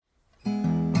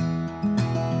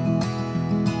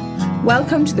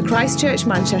Welcome to the Christ Church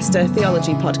Manchester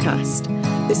Theology Podcast.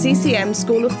 The CCM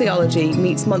School of Theology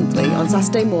meets monthly on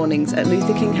Saturday mornings at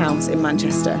Luther King House in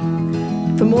Manchester.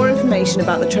 For more information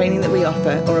about the training that we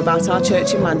offer or about our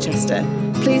church in Manchester,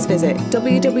 please visit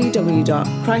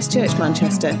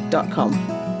www.christchurchmanchester.com.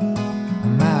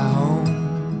 My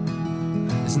home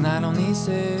is not on this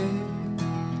earth,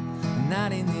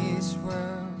 not in this world.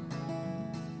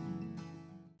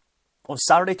 On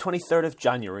Saturday 23rd of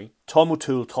January, Tom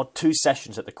O'Toole taught 2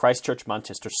 sessions at the Christ Church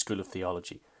Manchester School of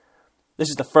Theology. This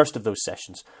is the first of those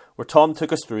sessions, where Tom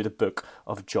took us through the book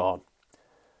of John.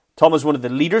 Tom is one of the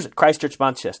leaders at Christ Church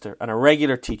Manchester and a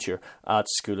regular teacher at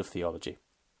School of Theology.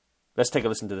 Let's take a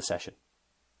listen to the session.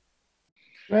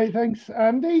 Great, thanks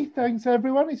Andy. Thanks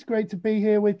everyone. It's great to be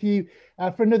here with you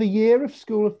for another year of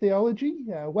School of Theology.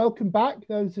 Welcome back,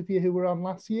 those of you who were on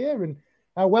last year, and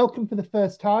welcome for the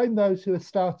first time, those who are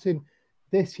starting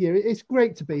this year. It's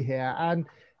great to be here. And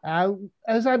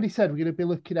as Andy said, we're going to be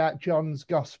looking at John's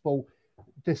Gospel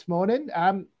this morning.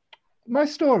 My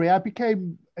story, I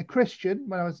became a Christian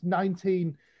when I was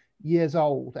 19 years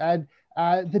old. And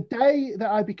the day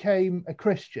that I became a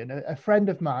Christian, a friend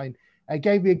of mine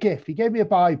gave me a gift. He gave me a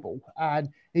Bible, and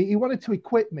he wanted to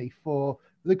equip me for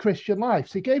the Christian life.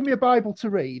 So he gave me a Bible to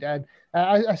read. And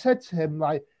I said to him,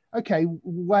 like, okay,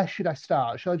 where should I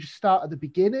start? Shall I just start at the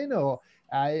beginning, or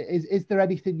is there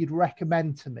anything you'd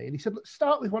recommend to me? And he said, let's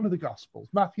start with one of the Gospels,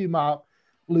 Matthew, Mark,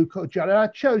 Luke, or John. And I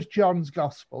chose John's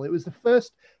Gospel. It was the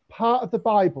first part of the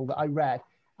Bible that I read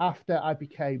after I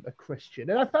became a Christian.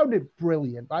 And I found it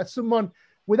brilliant. Like someone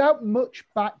without much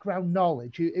background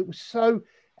knowledge, it was so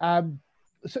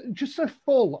just so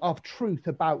full of truth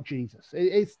about Jesus.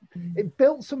 It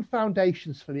built some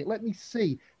foundations for me. It let me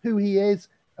see who he is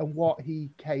and what he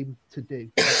came to do.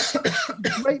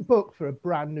 Great book for a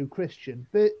brand new Christian.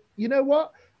 But you know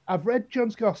what? I've read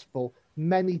John's Gospel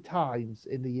many times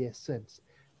in the years since.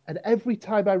 And every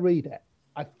time I read it,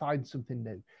 I find something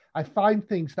new. I find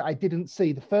things that I didn't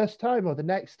see the first time or the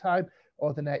next time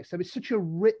or the next time. It's such a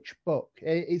rich book.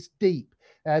 It's deep.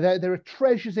 There are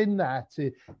treasures in there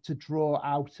to draw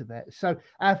out of it. So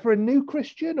for a new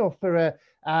Christian or for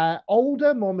a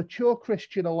older, more mature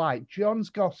Christian alike, John's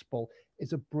Gospel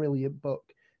is a brilliant book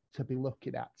to be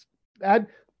looking at. And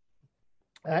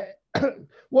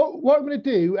what I'm going to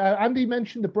do, Andy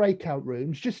mentioned the breakout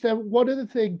rooms. Just one other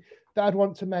thing that I'd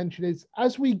want to mention is,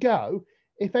 as we go,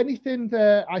 if anything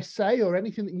that I say or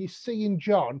anything that you see in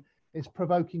John is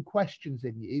provoking questions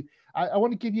in you, I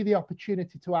want to give you the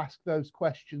opportunity to ask those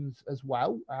questions as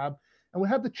well. And we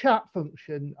have the chat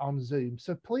function on Zoom.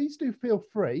 So please do feel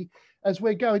free as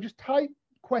we're going, just type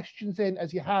questions in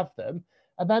as you have them.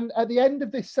 And then at the end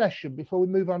of this session, before we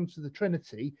move on to the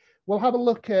Trinity, we'll have a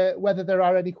look at whether there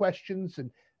are any questions,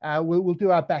 and we'll do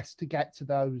our best to get to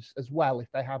those as well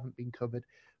if they haven't been covered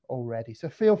already. So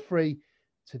feel free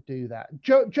to do that.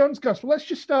 John's Gospel, let's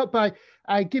just start by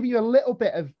giving you a little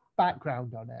bit of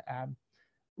background on it.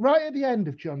 Right at the end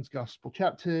of John's Gospel,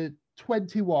 chapter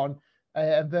 21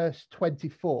 and verse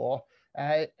 24,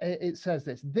 it says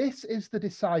this: "This is the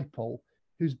disciple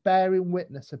who's bearing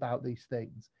witness about these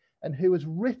things, and who has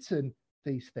written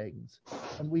these things,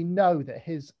 and we know that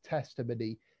his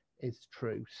testimony is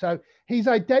true." So he's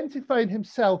identifying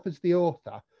himself as the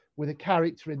author with a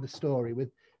character in the story,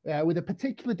 with a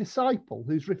particular disciple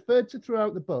who's referred to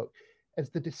throughout the book as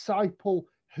the disciple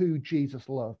who Jesus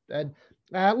loved. And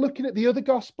looking at the other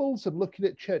Gospels and looking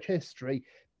at church history,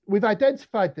 we've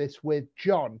identified this with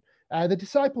John. The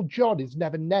disciple John is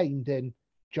never named in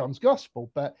John's Gospel,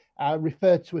 but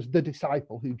referred to as the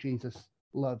disciple who Jesus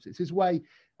loves. It's his way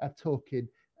of talking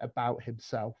about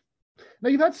himself. Now,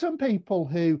 you've had some people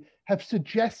who have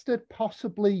suggested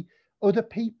possibly other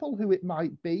people who it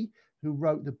might be who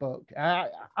wrote the book.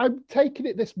 I'm taking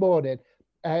it this morning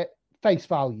face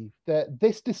value that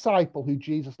this disciple who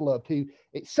Jesus loved, who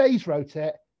it says wrote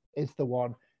it, is the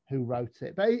one who wrote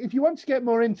it. But if you want to get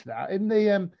more into that, in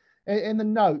the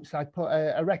notes I put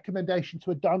a recommendation to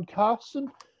a Don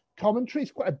Carson commentary.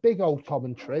 It's quite a big old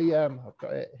commentary. I've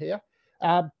got it here.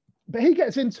 But he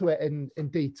gets into it in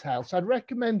detail. So I'd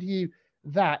recommend you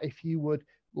that if you would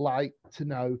like to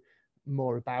know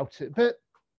more about it. But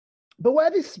where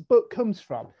this book comes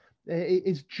from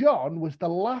is John was the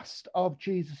last of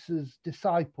Jesus's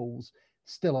disciples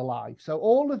still alive. So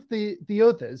all of the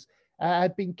others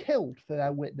had been killed for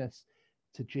their witness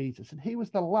to Jesus, and he was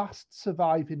the last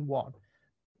surviving one.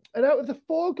 And out of the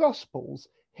 4 Gospels,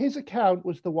 his account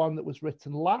was the one that was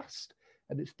written last,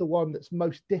 and it's the one that's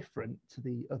most different to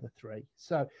the other 3.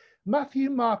 So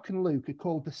Matthew, Mark, and Luke are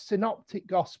called the Synoptic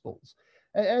Gospels.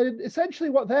 And essentially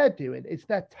what they're doing is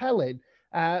they're telling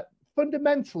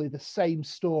fundamentally the same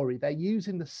story. They're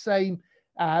using the same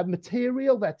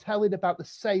material. They're telling about the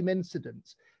same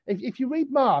incidents. If you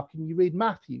read Mark and you read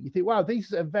Matthew, you think, wow,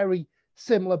 these are very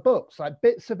similar books. Like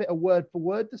bits of it are word for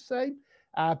word the same,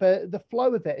 but the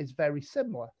flow of it is very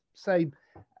similar, same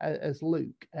as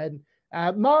Luke. And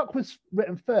Mark was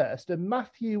written first, and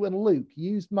Matthew and Luke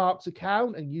used Mark's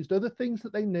account and used other things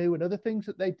that they knew and other things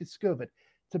that they discovered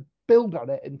to build on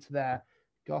it into their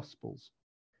Gospels.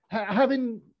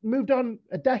 Having moved on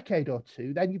a decade or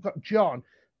two, then you've got John,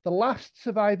 the last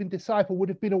surviving disciple, would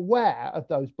have been aware of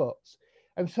those books.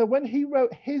 And so when he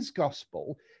wrote his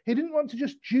Gospel, he didn't want to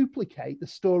just duplicate the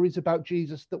stories about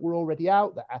Jesus that were already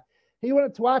out there. He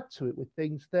wanted to add to it with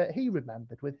things that he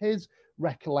remembered, with his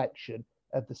recollection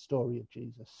of the story of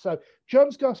Jesus. So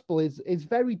John's Gospel is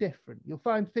very different. You'll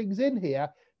find things in here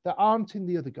that aren't in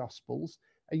the other Gospels,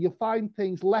 and you'll find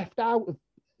things left out of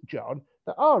John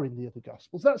that are in the other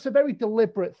Gospels. That's a very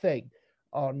deliberate thing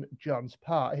on John's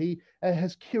part. He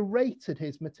has curated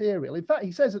his material. In fact,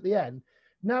 he says at the end,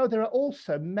 now there are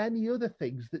also many other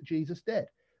things that Jesus did.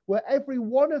 Were every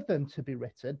one of them to be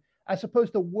written, I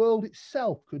suppose the world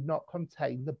itself could not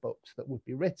contain the books that would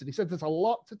be written. He said there's a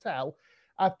lot to tell.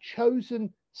 I've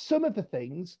chosen some of the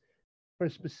things for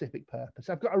a specific purpose.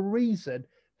 I've got a reason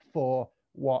for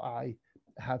what I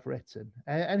have written.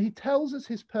 And he tells us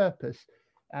his purpose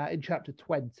in chapter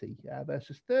 20,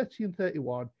 verses 30 and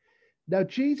 31. Now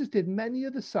Jesus did many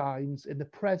other signs in the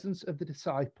presence of the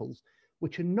disciples,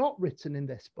 which are not written in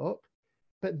this book,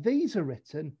 but these are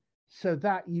written so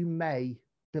that you may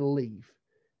believe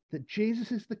that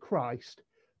Jesus is the Christ,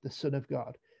 the Son of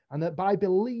God, and that by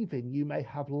believing you may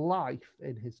have life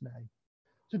in his name.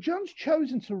 So John's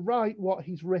chosen to write what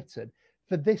he's written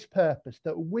for this purpose,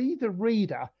 that we, the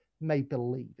reader, may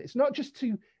believe. It's not just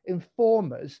to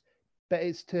inform us, but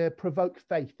it's to provoke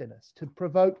faith in us, to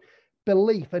provoke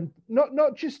belief, and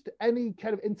not just any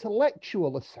kind of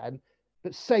intellectual assent,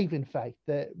 but saving faith,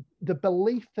 the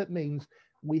belief that means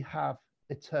we have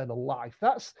eternal life.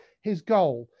 That's his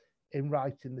goal in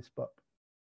writing this book.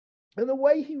 And the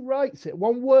way he writes it,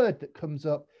 one word that comes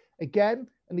up again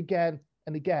and again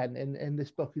and again in this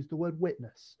book is the word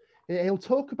witness. He'll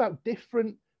talk about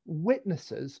different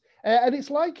witnesses, and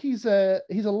it's like he's a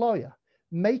lawyer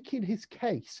making his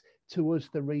case to us,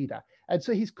 the reader. And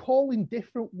so he's calling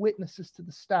different witnesses to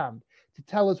the stand to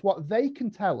tell us what they can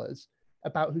tell us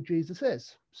about who Jesus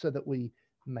is, so that we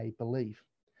may believe.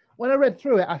 When I read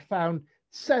through it, I found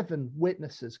 7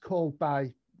 witnesses called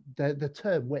by the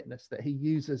term witness that he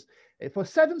uses. For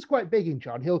 7's quite big in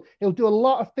John. He'll do a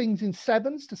lot of things in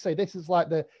 7s to say this is like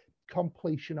the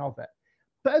completion of it.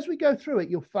 But as we go through it,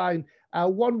 you'll find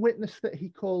one witness that he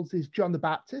calls is John the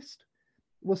Baptist.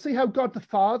 We'll see how God the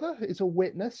Father is a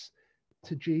witness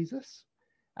to Jesus.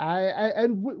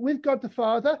 And with God the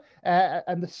Father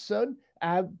and the Son,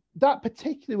 that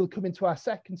particularly will come into our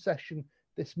second session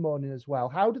this morning as well.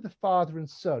 How do the Father and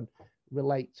Son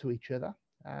relate to each other?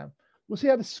 We'll see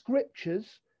how the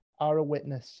Scriptures are a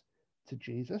witness to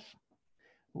Jesus.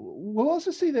 We'll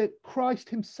also see that Christ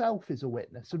himself is a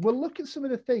witness, and we'll look at some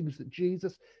of the things that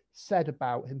Jesus said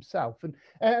about himself.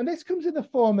 And this comes in the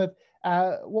form of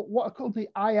what are called the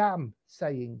I am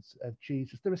sayings of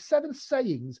Jesus. There are 7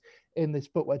 sayings in this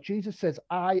book where Jesus says,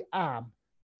 I am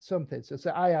something. So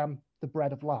I am the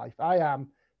bread of life. I am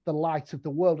the light of the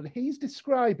world. And he's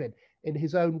describing in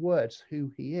his own words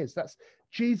who he is. That's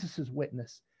Jesus's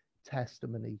witness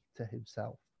testimony to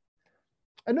himself.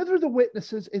 Another of the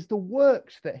witnesses is the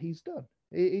works that he's done.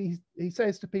 He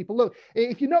says to people, look,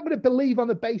 if you're not going to believe on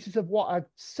the basis of what I've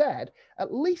said,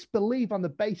 at least believe on the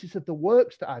basis of the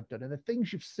works that I've done and the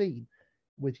things you've seen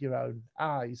with your own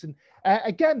eyes. And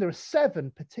again, there are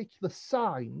 7 particular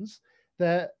signs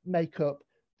that make up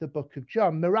the book of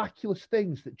John, miraculous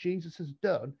things that Jesus has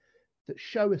done that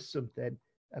show us something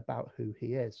about who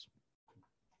he is.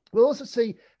 We'll also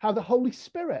see how the Holy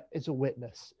Spirit is a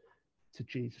witness to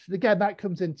Jesus. And again, that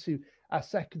comes into our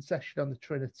second session on the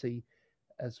Trinity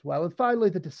as well. And finally,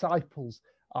 the disciples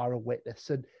are a witness,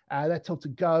 and they're told to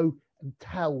go and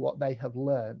tell what they have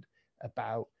learned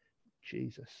about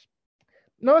Jesus.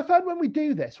 Now, I find when we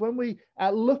do this, when we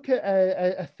look at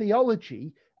a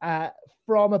theology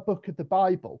from a book of the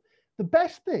Bible, the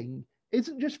best thing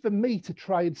isn't just for me to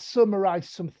try and summarize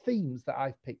some themes that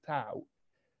I've picked out,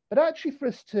 but actually for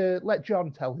us to let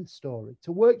John tell his story,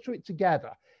 to work through it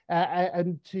together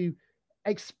and to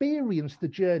experience the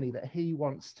journey that he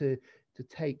wants to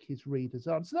take his readers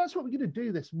on. So that's what we're going to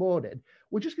do this morning.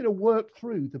 We're just going to work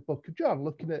through the book of John,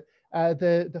 looking at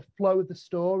the flow of the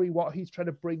story, what he's trying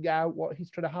to bring out, what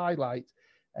he's trying to highlight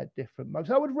at different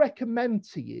moments. I would recommend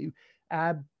to you,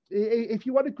 if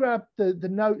you want to grab the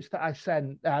notes that I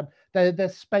sent,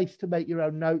 there's space to make your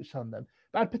own notes on them.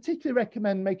 But I'd particularly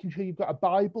recommend making sure you've got a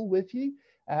Bible with you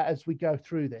as we go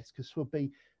through this, because we'll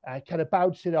be kind of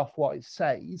bouncing off what it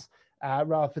says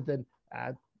rather than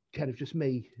kind of just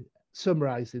me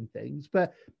summarizing things.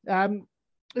 But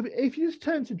if you just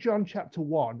turn to John chapter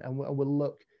 1 and we'll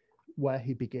look where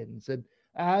he begins. And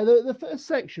the first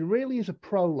section really is a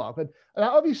prologue. And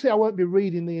obviously I won't be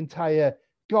reading the entire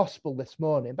gospel this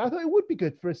morning, but I thought it would be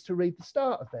good for us to read the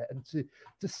start of it and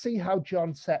to see how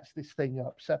John sets this thing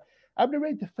up. So I'm going to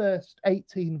read the first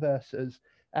 18 verses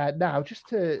now, just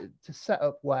to set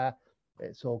up where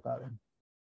it's all going.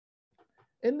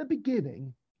 In the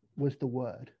beginning was the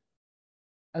Word,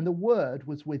 and the Word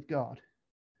was with God,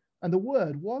 and the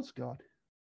Word was God.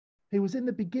 He was in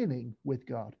the beginning with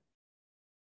God.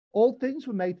 All things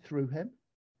were made through him,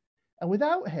 and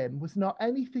without him was not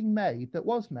anything made that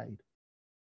was made.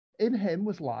 In him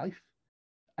was life,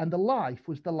 and the life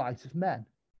was the light of men.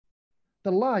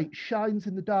 The light shines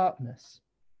in the darkness,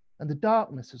 and the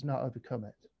darkness has not overcome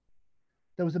it.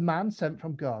 There was a man sent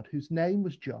from God whose name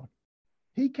was John.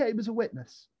 He came as a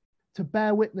witness, to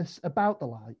bear witness about the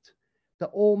light, that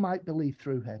all might believe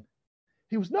through him.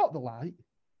 He was not the light,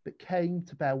 but came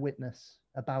to bear witness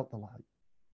about the light.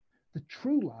 The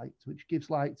true light, which gives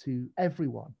light to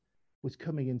everyone, was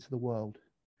coming into the world.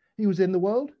 He was in the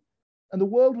world, and the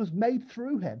world was made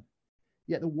through him,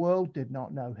 yet the world did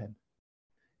not know him.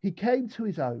 He came to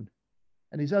his own,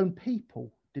 and his own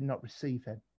people did not receive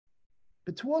him.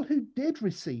 But to all who did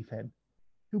receive him,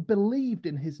 who believed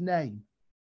in his name,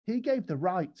 he gave the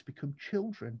right to become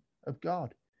children of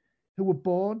God, who were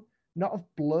born not of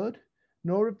blood,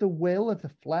 nor of the will of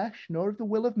the flesh, nor of the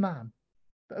will of man,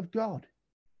 but of God.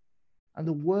 And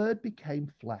the Word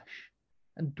became flesh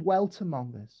and dwelt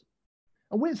among us.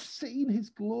 And we've seen his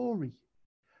glory,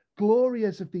 glory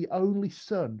as of the only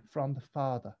Son from the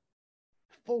Father,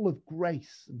 full of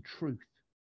grace and truth.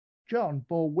 John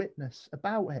bore witness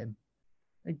about him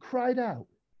and cried out,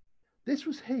 "This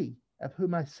was he of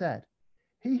whom I said,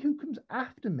 he who comes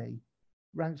after me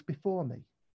ranks before me,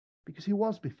 because he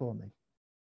was before me.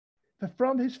 For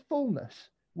from his fullness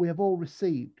we have all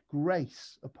received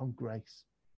grace upon grace.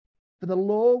 For the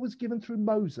law was given through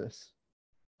Moses,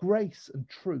 grace and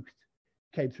truth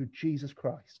came through Jesus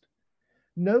Christ.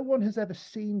 No one has ever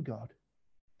seen God.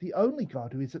 The only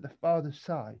God who is at the Father's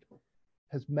side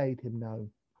has made him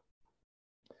known."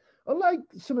 Unlike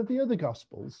some of the other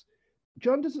Gospels,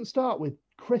 John doesn't start with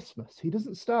Christmas. He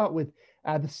doesn't start with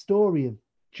the story of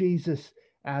Jesus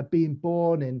being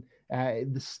born in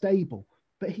the stable,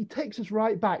 but he takes us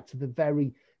right back to the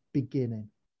very beginning.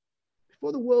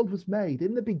 Before the world was made,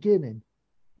 in the beginning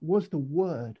was the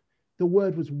Word. The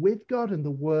Word was with God, and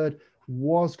the Word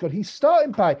was God. He's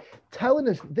starting by telling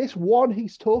us this one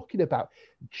he's talking about,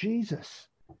 Jesus,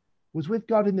 was with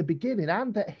God in the beginning,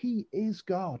 and that he is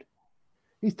God.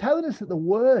 He's telling us that the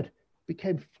Word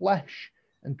became flesh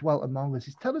and dwelt among us.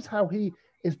 He's telling us how he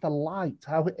is the light,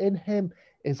 how in him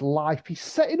is life. He's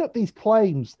setting up these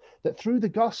claims that through the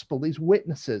gospel, these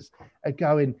witnesses are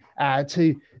going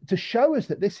to show us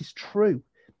that this is true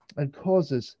and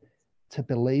cause us to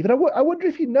believe. And I wonder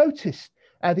if you noticed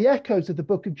the echoes of the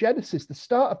book of Genesis, the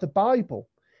start of the Bible.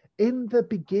 In the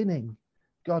beginning,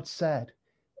 God said,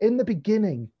 in the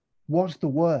beginning was the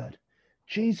Word,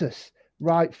 Jesus,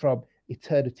 right from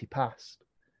eternity past.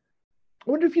 I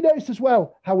wonder if you noticed as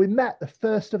well how we met the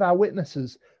first of our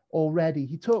witnesses already.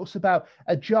 He talks about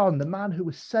John, the man who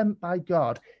was sent by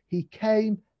God. He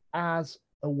came as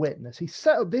a witness. He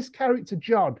set up this character,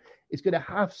 John, is going to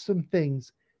have some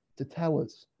things to tell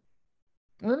us.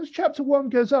 And then as chapter 1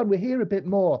 goes on, we hear a bit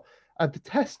more of the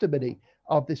testimony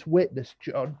of this witness,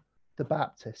 John the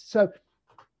Baptist. So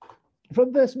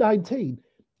from verse 19,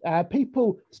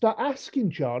 people start asking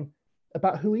John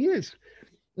about who he is.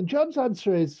 And John's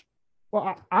answer is,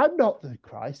 well, I'm not the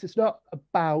Christ. It's not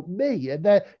about me. And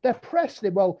they're pressing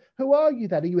him. Well, who are you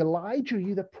then? Are you Elijah? Are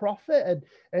you the prophet?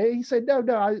 And he said, no,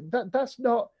 that's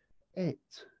not it.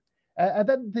 And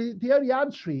then the only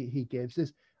answer he gives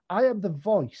is, I am the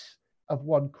voice of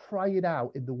one crying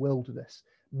out in the wilderness,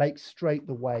 make straight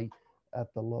the way of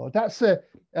the Lord. That's a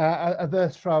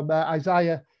verse from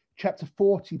Isaiah chapter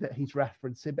 40 that he's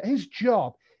referencing. But his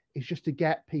job is just to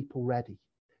get people ready,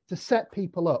 to set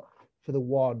people up for the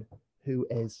one who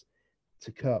is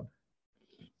to come.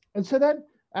 And so then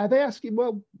they ask him,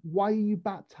 well, why are you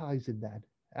baptizing then?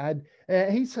 And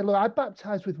he said, look, I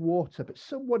baptize with water, but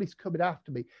someone is coming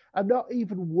after me. I'm not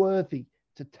even worthy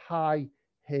to tie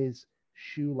his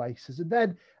shoelaces. And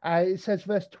then it says,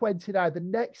 verse 29, the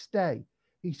next day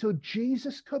he saw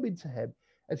Jesus coming to him,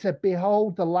 and said,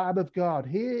 "Behold, the Lamb of God.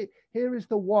 Here is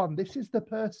the one. This is the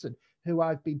person who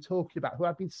I've been talking about, who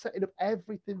I've been setting up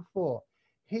everything for.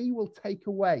 He will take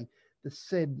away the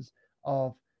sins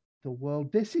of the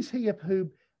world. This is he of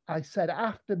whom I said,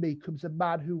 after me comes a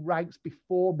man who ranks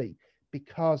before me,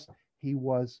 because he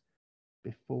was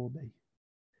before me."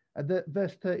 And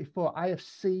verse 34, "I have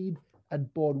seen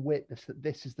and borne witness that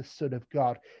this is the Son of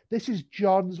God." This is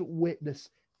John's witness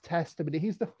testimony.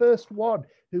 He's the first one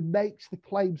who makes the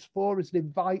claims for us and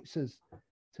invites us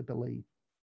to believe.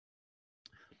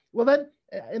 Well, then,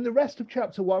 in the rest of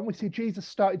chapter 1, we see Jesus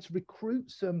starting to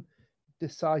recruit some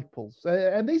disciples.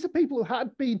 And these are people who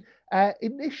had been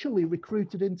initially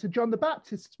recruited into John the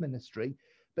Baptist's ministry,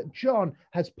 but John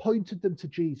has pointed them to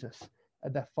Jesus,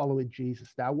 and they're following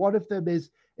Jesus now. One of them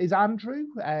is Andrew,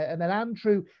 and then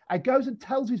Andrew goes and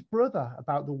tells his brother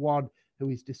about the one who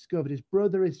he's discovered. His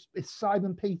brother is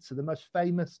Simon Peter, the most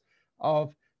famous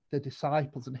of the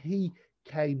disciples, and he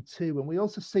came too. And we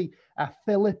also see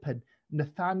Philip and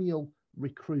Nathaniel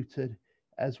recruited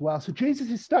as well. So Jesus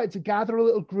is starting to gather a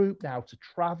little group now to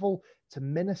travel, to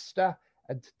minister,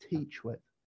 and to teach with.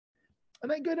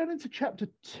 And then going on into chapter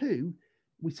 2,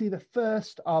 we see the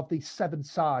first of these 7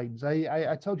 signs.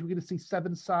 I told you we're going to see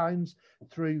 7 signs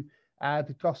through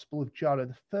the Gospel of John.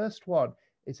 And the first one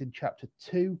is in chapter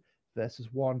 2,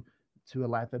 verses 1 to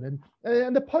 11.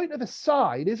 And the point of a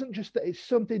sign isn't just that it's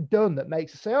something done that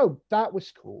makes us say, "Oh, that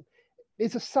was cool."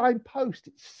 It's a signpost.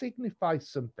 It signifies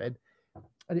something,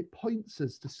 and it points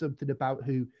us to something about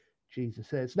who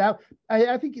Jesus is. Now,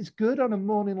 I think it's good on a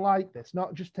morning like this,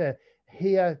 not just to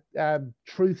hear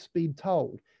truths being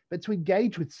told, but to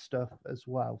engage with stuff as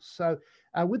well. So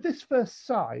with this first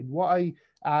sign, what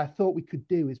I thought we could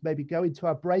do is maybe go into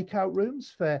our breakout rooms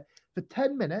for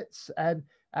 10 minutes and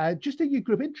just in your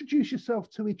group, introduce yourself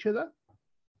to each other.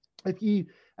 If you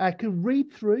can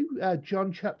read through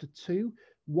John chapter 2,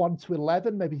 1 to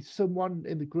 11, maybe someone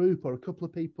in the group or a couple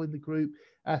of people in the group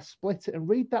split it and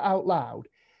read that out loud.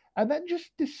 And then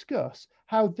just discuss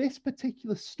how this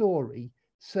particular story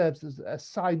serves as a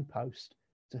signpost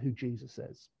to who Jesus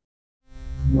is.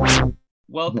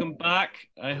 Welcome back.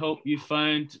 I hope you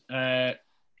found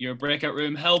your breakout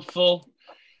room helpful.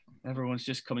 Everyone's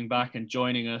just coming back and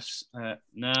joining us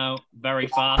now very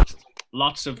fast.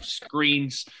 Lots of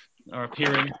screens are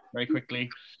appearing very quickly.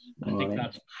 I think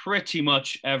that's pretty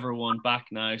much everyone back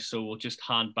now. So we'll just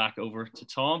hand back over to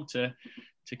Tom to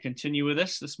continue with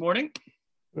this morning.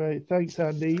 Great, thanks,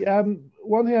 Andy.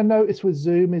 One thing I noticed with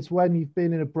Zoom is when you've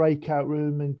been in a breakout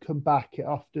room and come back, it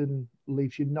often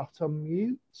leaves you not on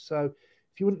mute. So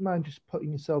if you wouldn't mind just putting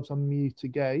yourselves on mute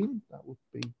again, that would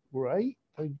be great.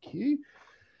 Thank you.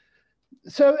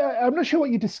 So I'm not sure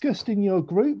what you discussed in your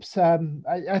groups.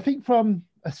 I think from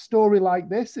a story like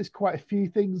this, there's quite a few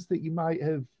things that you might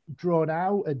have drawn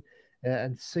out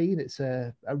and seen. It's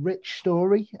a rich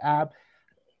story.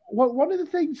 One of the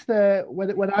things that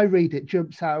when I read it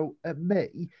jumps out at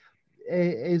me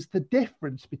is the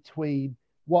difference between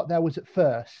what there was at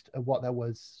first and what there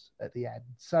was at the end.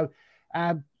 So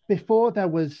before there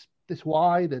was this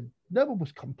wine and no one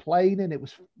was complaining, it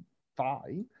was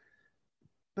fine.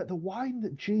 But the wine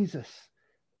that Jesus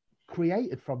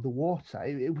created from the water,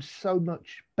 it was so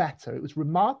much better. It was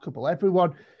remarkable.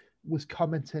 Everyone was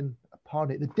commenting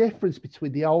upon it. The difference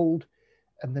between the old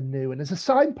and the new. And as a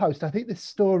signpost, I think this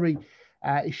story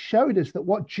is showing us that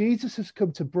what Jesus has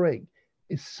come to bring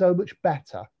is so much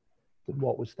better than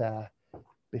what was there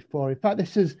before. In fact,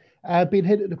 this has been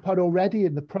hinted upon already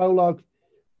in the prologue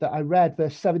that I read,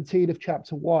 verse 17 of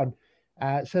chapter 1.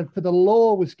 It said, "For the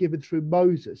law was given through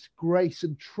Moses, grace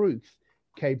and truth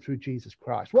came through Jesus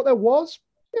Christ." What there was,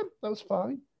 that was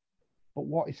fine. But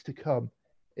what is to come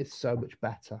is so much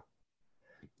better.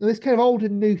 And this kind of old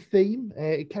and new theme,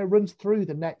 it kind of runs through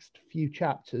the next few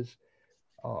chapters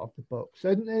of the book. So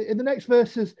in the next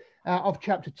verses of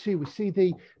chapter 2, we see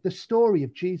the story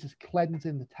of Jesus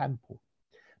cleansing the temple.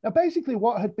 Now, basically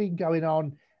what had been going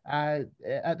on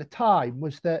at the time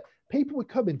was that people were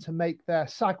coming to make their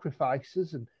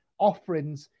sacrifices and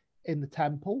offerings in the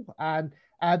temple, and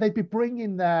they'd be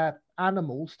bringing their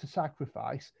animals to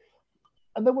sacrifice.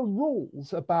 And there were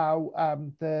rules about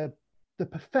the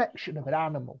perfection of an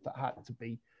animal that had to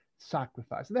be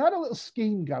sacrificed. And they had a little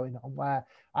scheme going on where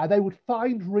they would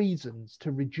find reasons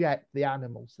to reject the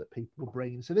animals that people were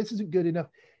bringing. So this isn't good enough.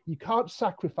 You can't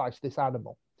sacrifice this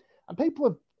animal. And people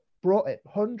have brought it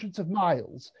hundreds of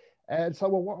miles. And so,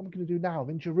 well, what am I going to do now?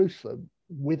 I'm in Jerusalem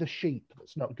with a sheep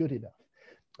that's not good enough.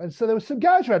 And so there were some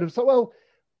guys around who said, well,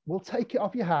 we'll take it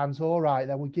off your hands. All right,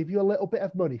 then we'll give you a little bit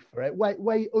of money for it,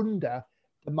 way under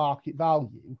the market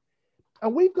value.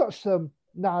 And we've got some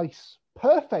nice,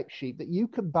 perfect sheep that you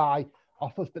can buy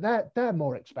off us, but they're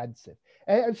more expensive.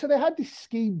 And so they had this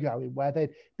scheme going where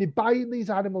they'd be buying these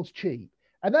animals cheap,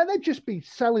 and then they'd just be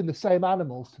selling the same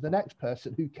animals to the next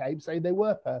person who came saying they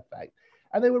were perfect.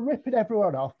 And they were ripping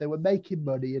everyone off. They were making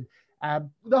money, and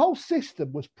the whole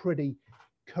system was pretty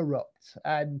corrupt.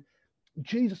 And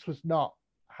Jesus was not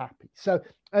happy. So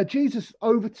Jesus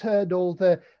overturned all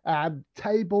the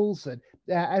tables and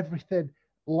everything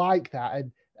like that.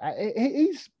 And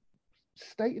he's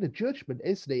stating a judgment,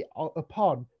 isn't he,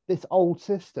 upon this old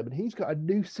system. And he's got a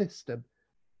new system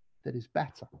that is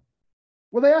better.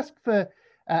 Well, they asked for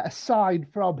a sign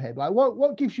from him. Like,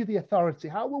 what gives you the authority?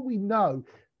 How will we know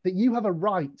that you have a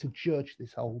right to judge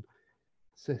this old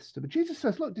system? And Jesus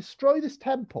says, look, destroy this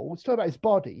temple. Let's talk about his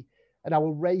body, and I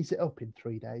will raise it up in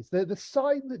 3 days. The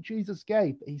sign that Jesus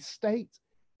gave, that he staked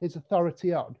his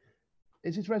authority on,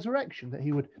 is his resurrection, that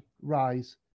he would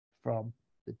rise from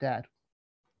the dead.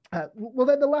 Well,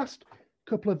 then the last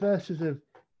couple of verses of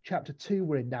chapter 2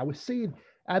 we're in now, we're seeing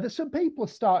that some people are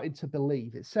starting to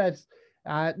believe. It says,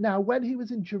 now when he was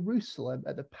in Jerusalem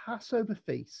at the Passover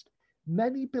feast,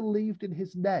 many believed in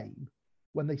his name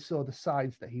when they saw the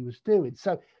signs that he was doing.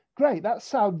 So great, that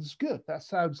sounds good. That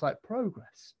sounds like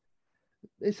progress.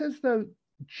 It says, though,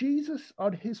 Jesus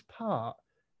on his part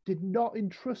did not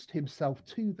entrust himself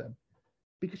to them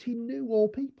because he knew all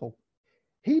people.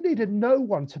 He needed no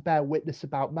one to bear witness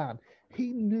about man.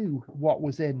 He knew what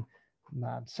was in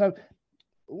man. So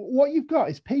what you've got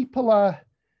is people are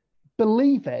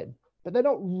believing, but they're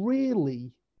not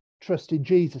really trusting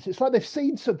Jesus. It's like they've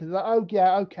seen something like, oh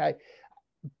yeah, okay.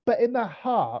 But in their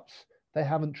hearts, they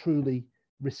haven't truly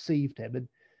received him. And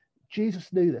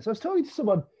Jesus knew this. I was talking to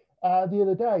someone the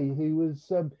other day who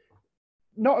was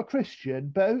not a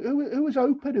Christian, but who was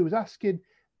open, who was asking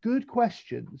good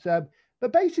questions.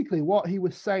 But basically what he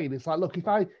was saying is like, look,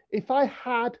 if I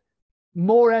had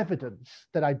more evidence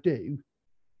than I do,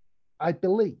 I'd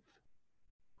believe.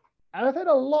 And I've heard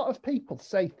a lot of people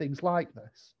say things like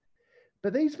this.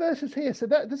 But these verses here, so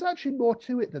there's actually more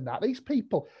to it than that. These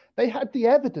people, they had the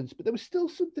evidence, but there was still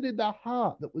something in their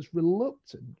heart that was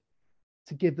reluctant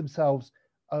to give themselves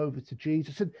over to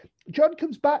Jesus. And John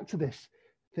comes back to this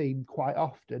theme quite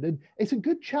often. And it's a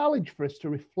good challenge for us to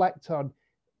reflect on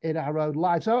in our own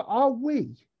lives. Are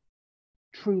we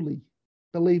truly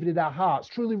believing in our hearts,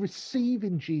 truly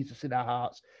receiving Jesus in our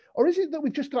hearts? Or is it that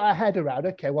we've just got our head around,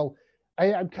 okay, well,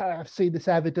 I've seen this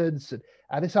evidence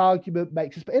and this argument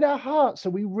makes us, but in our hearts, are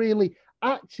we really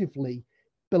actively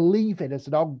believing as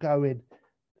an ongoing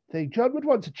thing? John would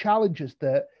want to challenge us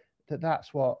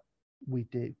that's what we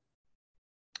do.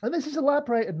 And this is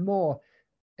elaborated more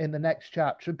in the next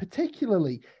chapter. And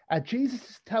particularly, Jesus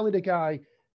is telling a guy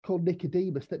called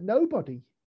Nicodemus that nobody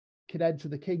can enter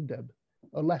the kingdom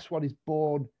unless one is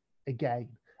born again.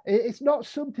 It's not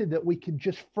something that we can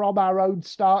just from our own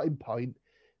starting point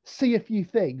see a few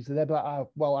things and then be like, oh,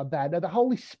 well, I'm there. No, the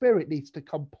Holy Spirit needs to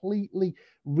completely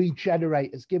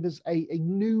regenerate us, give us a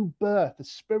new birth, a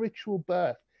spiritual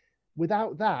birth.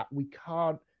 Without that, we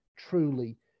can't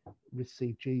truly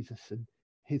receive Jesus and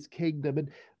his kingdom.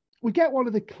 And we get one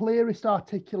of the clearest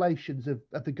articulations of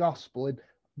the gospel in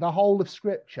the whole of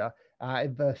Scripture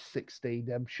in verse 16.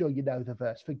 I'm sure you know the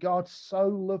verse. For God so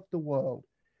loved the world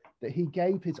that he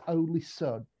gave his only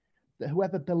son, that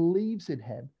whoever believes in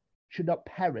him should not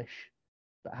perish,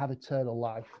 but have eternal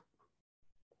life.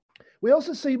 We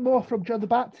also see more from John the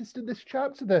Baptist in this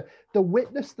chapter, the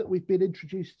witness that we've been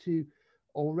introduced to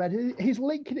already. He's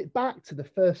linking it back to the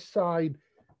first sign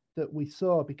that we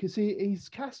saw, because he's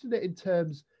casting it in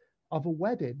terms of a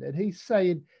wedding. And he's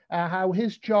saying how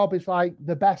his job is like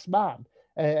the best man.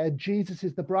 And Jesus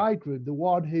is the bridegroom, the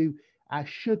one who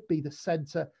should be the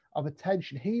center of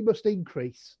attention. He must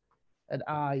increase and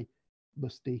I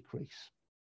must decrease.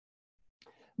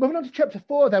 Moving on to chapter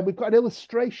 4, then, we've got an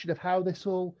illustration of how this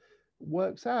all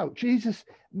works out. Jesus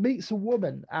meets a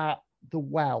woman at the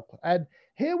well. And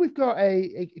here we've got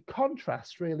a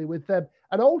contrast, really, with an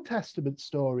Old Testament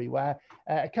story where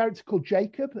a character called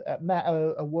Jacob met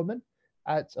a woman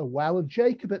at a well. And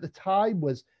Jacob at the time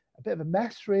was a bit of a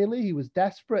mess, really. He was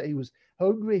desperate. He was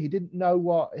hungry. He didn't know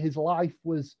what his life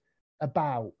was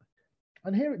about.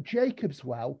 And here at Jacob's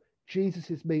well,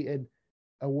 Jesus is meeting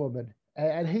a woman.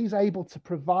 And he's able to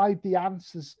provide the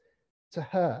answers to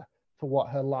her for what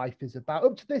her life is about.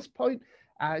 Up to this point,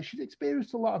 she's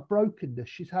experienced a lot of brokenness.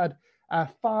 She's had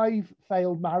 5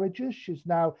 failed marriages. She's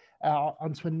now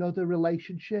onto another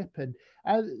relationship.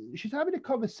 And she's having a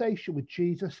conversation with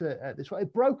Jesus at this way.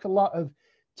 It broke a lot of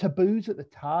taboos at the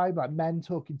time, like men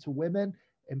talking to women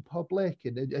in public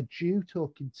and a Jew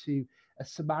talking to a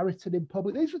Samaritan in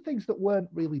public. These were things that weren't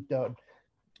really done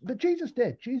But Jesus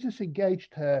did. Jesus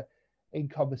engaged her in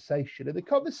conversation, and the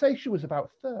conversation was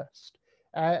about thirst.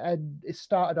 And it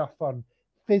started off on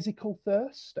physical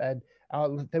thirst, and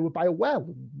they were by a well,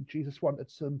 and Jesus wanted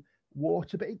some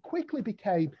water, but it quickly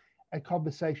became a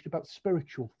conversation about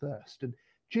spiritual thirst. And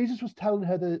Jesus was telling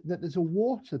her that there's a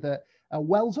water that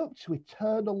wells up to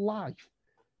eternal life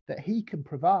that he can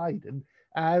provide. And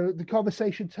the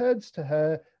conversation turns to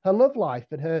her love life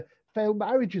and her failed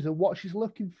marriages and what she's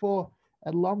looking for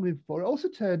and longing for. It also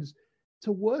turns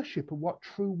to worship and what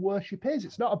true worship is.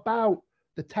 It's not about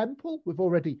the temple. We've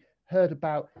already heard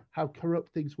about how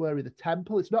corrupt things were in the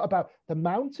temple. It's not about the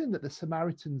mountain that the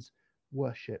Samaritans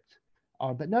worshipped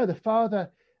on. But no, the Father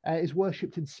is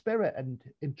worshipped in spirit and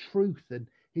in truth, and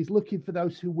he's looking for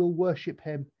those who will worship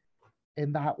him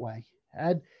in that way.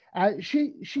 And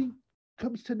she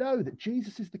comes to know that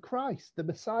Jesus is the Christ, the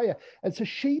Messiah, and so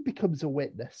she becomes a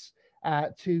witness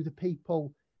to the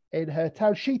people in her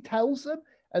town. She tells them,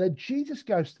 and then Jesus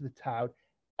goes to the town,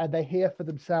 and they hear for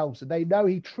themselves, and they know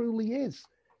he truly is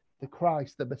the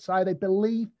Christ, the Messiah. They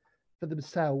believe for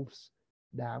themselves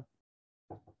now.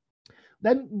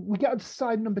 Then we get on to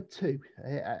sign number 2.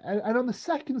 And on the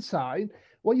second sign,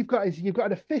 what you've got is you've got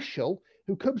an official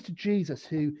who comes to Jesus,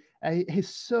 who his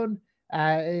son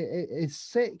is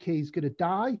sick, he's going to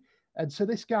die. And so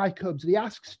this guy comes and he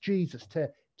asks Jesus to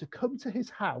come to his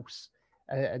house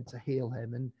and to heal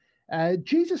him. And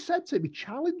Jesus said to him, he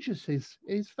challenges his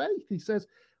faith. He says,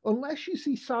 unless you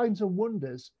see signs and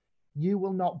wonders, you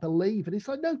will not believe. And he's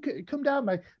like, no, come down,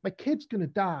 my kid's going to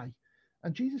die.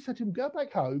 And Jesus said to him, go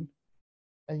back home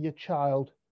and your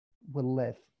child will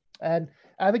live. And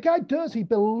the guy does. He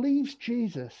believes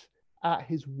Jesus at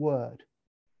his word.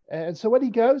 And so when he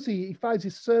goes, he finds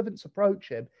his servants approach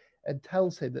him and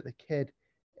tells him that the kid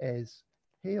is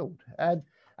healed. And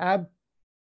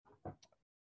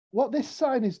what this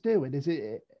sign is doing is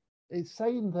it's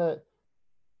saying that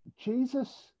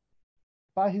Jesus,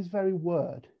 by his very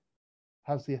word,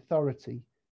 has the authority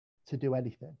to do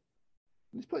anything.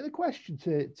 Let's put the question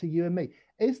to you and me.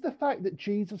 Is the fact that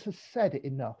Jesus has said it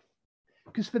enough?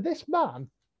 Because for this man,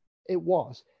 it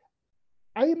was.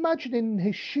 I imagine in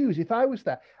his shoes, if I was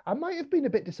there, I might have been a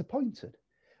bit disappointed.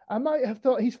 I might have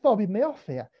thought, he's fobbing me off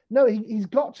here. No, he's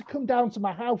got to come down to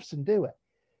my house and do it.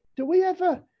 Do we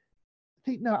ever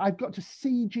think, no, I've got to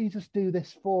see Jesus do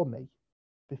this for me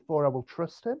before I will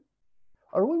trust him?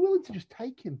 Or are we willing to just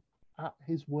take him at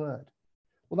his word?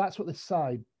 Well, that's what this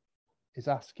sign is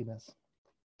asking us.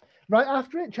 Right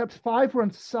after it, chapter 5, we're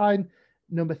on to sign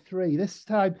number 3. This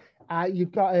time,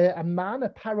 you've got a man, a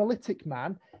paralytic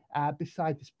man,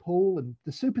 beside this pool. And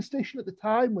the superstition at the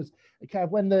time was kind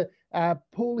of when the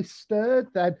pool is stirred,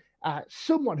 then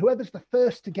someone, whoever's the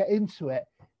first to get into it,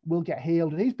 will get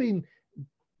healed. And he's been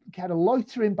kind of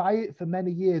loitering by it for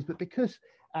many years, but because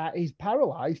he's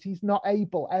paralyzed, he's not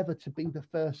able ever to be the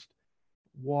first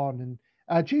one.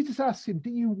 And Jesus asks him, do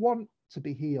you want to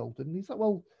be healed? And he's like,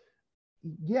 well,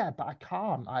 yeah, but I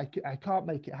can't. I can't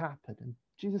make it happen. And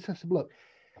Jesus says to him, look,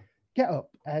 get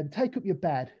up and take up your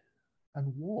bed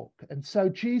and walk. And so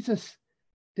Jesus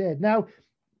did. Now,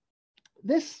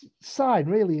 this sign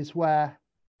really is where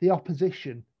the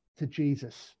opposition to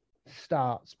Jesus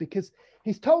starts, because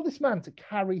he's told this man to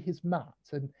carry his mat,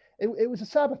 and it was a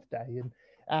Sabbath day.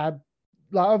 And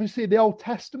like obviously in the Old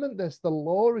Testament, there's the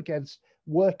law against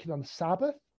working on the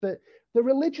Sabbath, but the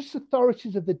religious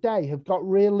authorities of the day have got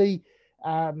really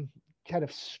kind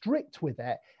of strict with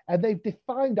it, and they've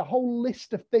defined a whole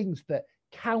list of things that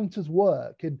count as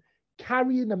work, and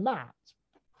carrying a mat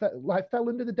fell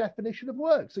under the definition of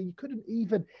work. So you couldn't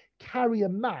even carry a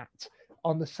mat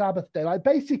on the Sabbath day. Like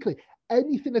basically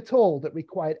anything at all that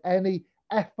required any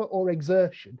effort or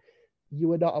exertion, you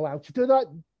were not allowed to do that.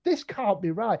 This can't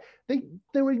be right. They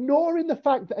were ignoring the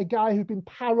fact that a guy who'd been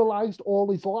paralyzed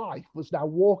all his life was now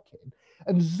walking,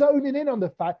 and zoning in on the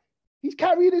fact he's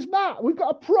carrying his mat. We've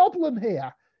got a problem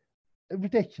here.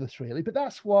 Ridiculous, really, but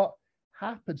that's what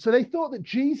happened. So they thought that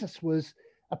Jesus was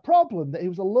a problem, that he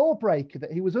was a lawbreaker,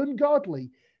 that he was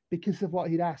ungodly because of what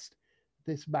he'd asked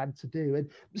this man to do. And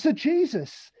so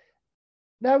Jesus,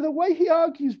 now the way he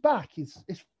argues back is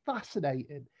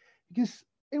fascinating, because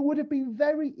it would have been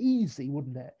very easy,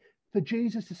 wouldn't it, for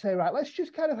Jesus to say, right, let's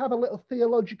just kind of have a little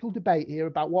theological debate here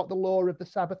about what the law of the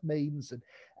Sabbath means, and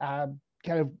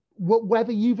kind of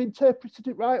whether you've interpreted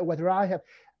it right or whether I have.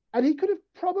 And he could have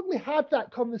probably had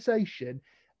that conversation,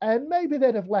 and maybe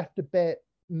they'd have left a bit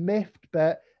miffed,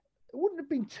 but it wouldn't have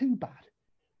been too bad.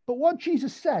 But what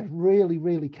Jesus said really,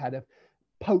 really kind of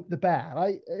poked the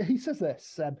bear. He says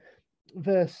this,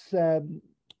 verse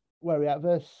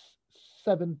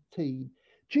 17.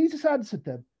 Jesus answered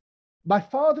them, My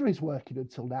Father is working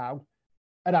until now,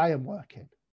 and I am working.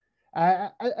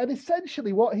 And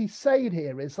essentially what he's saying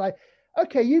here is like,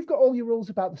 okay, you've got all your rules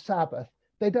about the Sabbath.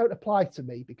 They don't apply to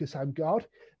me because I'm God.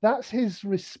 That's his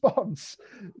response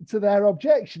to their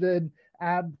objection.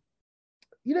 And,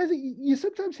 you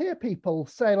sometimes hear people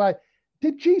say, like,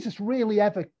 did Jesus really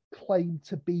ever claim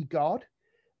to be God?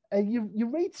 And you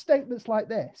read statements like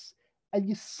this, and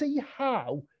you see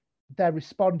how they're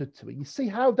responded to it. You see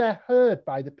how they're heard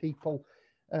by the people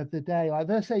of the day. Like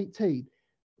verse 18,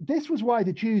 this was why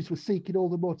the Jews were seeking all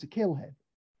the more to kill him.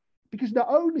 Because not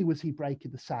only was he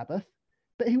breaking the Sabbath,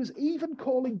 but he was even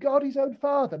calling God his own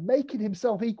Father, making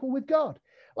himself equal with God.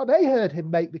 Well, they heard him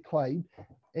make the claim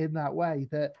in that way,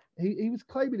 that he was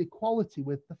claiming equality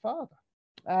with the Father.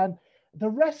 And the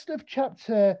rest of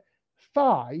chapter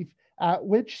 5,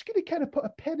 we're just going to kind of put a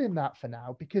pin in that for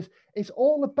now, because it's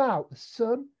all about the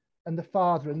Son and the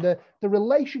Father and the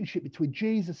relationship between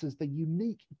Jesus as the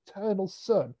unique eternal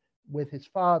Son with his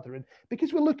Father. And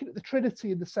because we're looking at the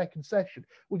Trinity in the second session,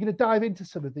 we're going to dive into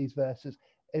some of these verses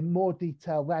in more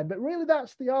detail then. But really,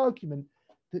 that's the argument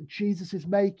that Jesus is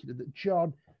making and that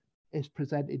John is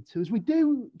presenting to us. We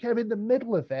do kind of in the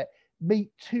middle of it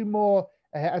meet two more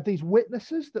of these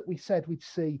witnesses that we said we'd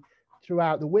see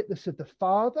throughout: the witness of the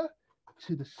Father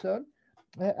to the Son,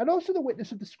 and also the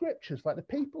witness of the Scriptures, like the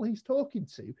people he's talking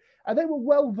to. And they were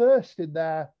well versed in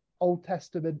their Old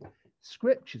Testament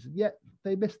Scriptures, and yet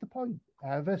they missed the point.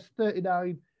 Verse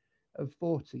 39 and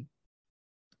 40,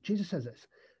 Jesus says this: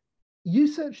 you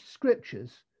search the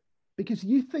Scriptures because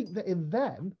you think that in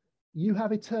them you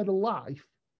have eternal life,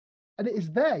 and it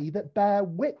is they that bear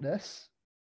witness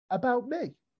about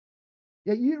me.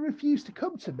 Yet you refuse to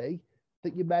come to me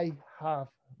that you may have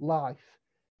life.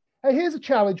 Hey, here's a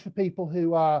challenge for people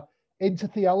who are into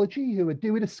theology, who are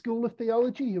doing a school of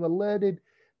theology, who are learning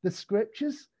the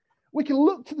Scriptures. We can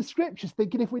look to the Scriptures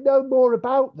thinking if we know more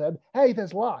about them, hey,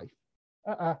 there's life.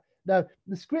 No,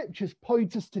 the Scriptures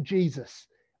point us to Jesus,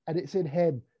 and it's in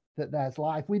him that there's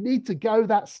life. We need to go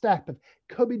that step of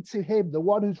coming to him, the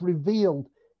one who's revealed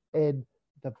in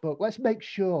the book. Let's make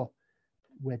sure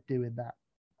we're doing that.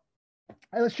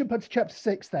 And let's jump on to chapter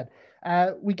 6 then.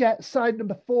 We get sign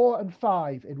number 4 and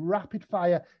 5 in rapid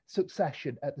fire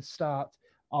succession at the start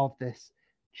of this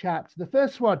chapter. The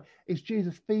first one is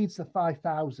Jesus feeds the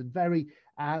 5,000. Very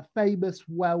famous,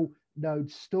 well-known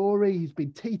story. He's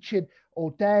been teaching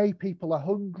all day. People are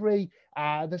hungry.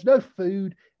 There's no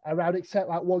food around except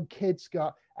like one kid's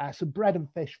got some bread and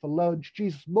fish for lunch.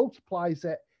 Jesus multiplies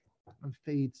it and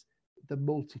feeds the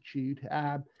multitude.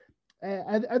 And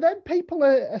then people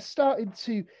are starting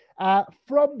to,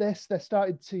 from this, they're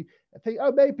starting to think,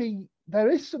 oh, maybe there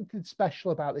is something special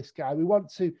about this guy. We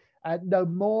want to know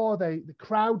more. The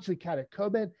crowds are kind of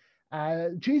coming.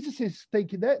 Jesus is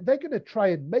thinking they're going to try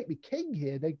and make me king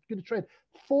here. They're going to try and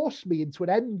force me into an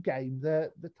end game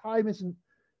that the time isn't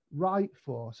right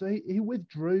for. So he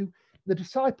withdrew. The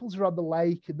disciples are on the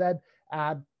lake, and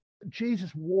then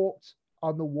Jesus walked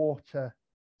on the water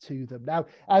to them. Now,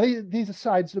 these are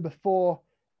signs number 4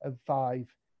 and 5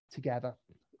 together.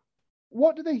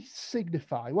 What do they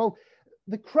signify? Well,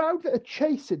 the crowd that are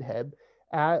chasing him,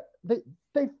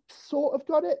 they've sort of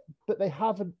got it, but they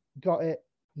haven't got it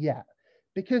yet,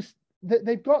 because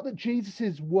they've got that Jesus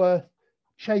is worth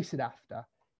chasing after,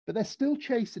 but they're still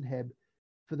chasing him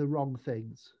for the wrong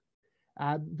things.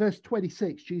 Verse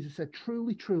 26, Jesus said,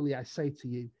 truly, truly, I say to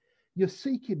you, you're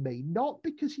seeking me, not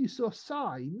because you saw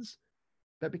signs,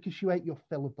 but because you ate your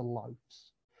fill of the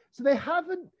loaves. So they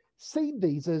haven't seen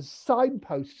these as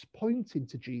signposts pointing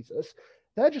to Jesus.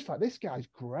 They're just like, this guy's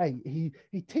great.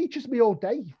 He teaches me all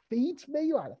day. He feeds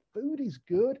me. Like, the food is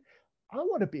good. I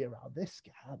want to be around this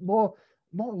guy. More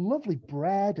lovely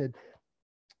bread. And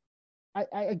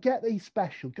I get that he's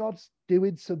special. God's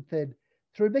doing something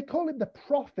through him. They call him the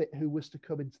prophet who was to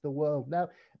come into the world. Now,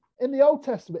 in the Old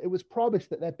Testament, it was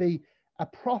promised that there'd be a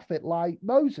prophet like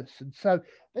Moses. And so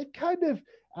they've kind of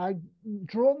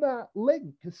drawn that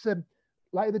link. Because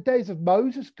like in the days of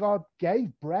Moses, God gave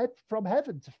bread from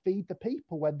heaven to feed the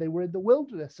people when they were in the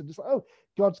wilderness. And it's like, oh,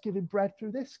 God's giving bread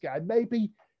through this guy.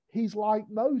 Maybe he's like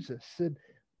Moses.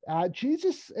 And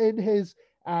Jesus, in his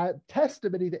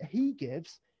testimony that he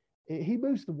gives, he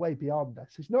moves them way beyond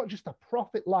this. He's not just a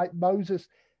prophet like Moses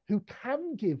who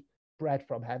can give bread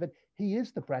from heaven. He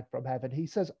is the bread from heaven. He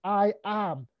says, I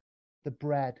am the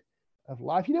bread of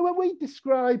life. You know, when we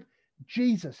describe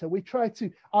Jesus and we try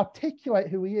to articulate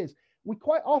who he is, we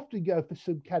quite often go for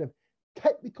some kind of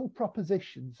technical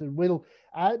propositions, and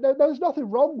there's nothing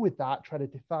wrong with that, trying to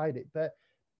define it, but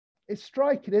it's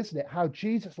striking, isn't it, how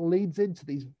Jesus leans into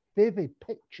these vivid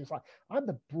pictures, like, I'm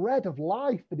the bread of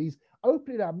life, and he's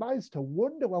opening our minds to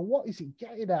wonder, well, what is he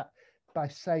getting at by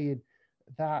saying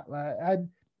that? And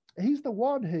he's the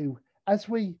one who, as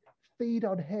we feed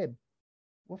on him,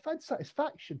 will find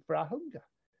satisfaction for our hunger.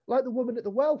 Like the woman at the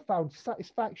well found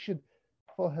satisfaction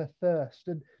for her thirst.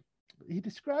 And he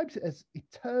describes it as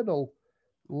eternal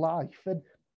life. And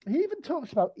he even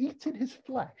talks about eating his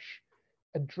flesh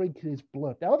and drinking his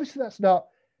blood. Now, obviously, that's not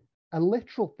a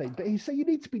literal thing, but he's saying you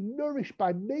need to be nourished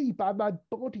by me, by my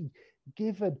body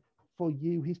given for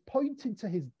you. He's pointing to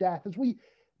his death as we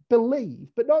believe,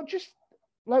 but not just,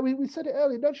 like we said it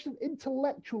earlier, not just an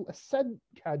intellectual assent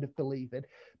kind of believing,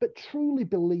 but truly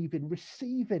believing,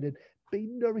 receiving and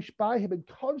being nourished by him and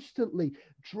constantly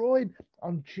drawing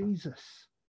on Jesus,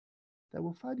 that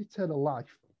will find eternal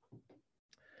life.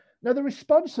 Now, the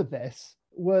response of this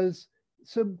was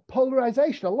some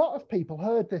polarization. A lot of people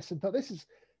heard this and thought, this is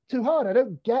too hard. I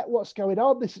don't get what's going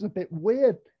on. This is a bit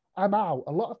weird. I'm out.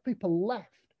 A lot of people left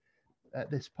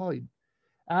at this point.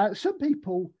 Some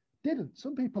people didn't.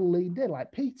 Some people leaned in,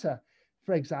 like Peter,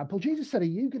 for example. Jesus said, are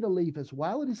you going to leave as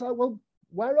well? And he's like, well,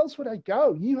 where else would I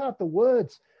go? You have the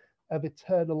words of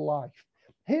eternal life.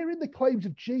 Hearing the claims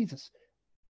of Jesus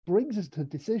brings us to a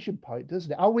decision point,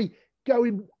 doesn't it? Are we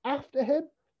going after him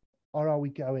or are we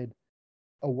going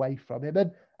away from him?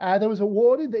 And there was a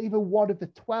warning that even one of the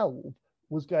 12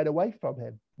 was going away from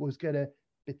him, was going to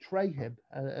betray him.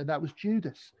 And that was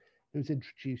Judas, who's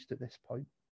introduced at this point.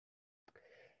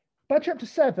 By chapter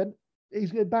 7,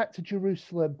 he's going back to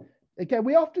Jerusalem. Again,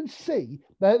 we often see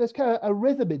there's kind of a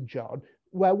rhythm in John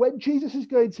where when Jesus is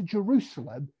going to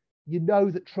Jerusalem, you know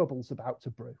that trouble's about to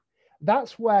brew.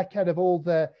 That's where kind of all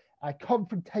the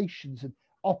confrontations and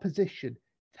opposition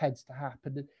tends to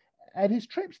happen. And his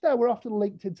trips there were often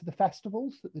linked into the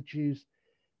festivals that the Jews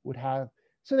would have.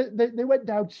 So they went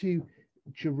down to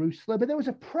Jerusalem, and there was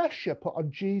a pressure put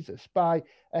on Jesus by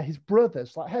his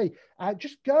brothers, like, hey,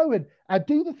 just go and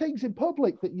do the things in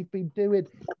public that you've been doing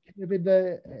kind of in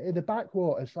the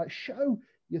backwaters. Like, show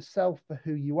yourself for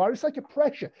who you are. It's like a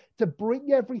pressure to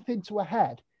bring everything to a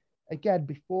head again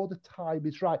before the time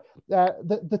is right.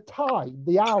 The time,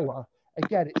 the hour,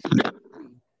 again, it's a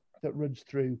theme that runs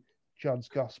through John's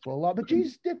gospel a lot. But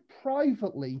Jesus did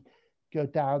privately go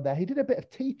down there. He did a bit of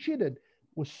teaching and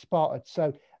was spotted.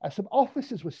 So some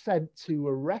officers were sent to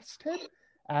arrest him,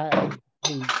 and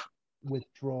he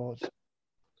withdraws.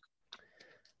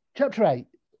 Chapter 8,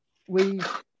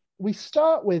 we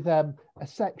start with a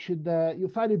section there you'll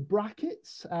find in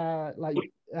brackets,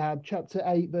 chapter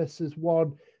 8, verses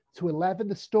 1 to 11,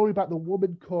 the story about the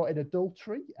woman caught in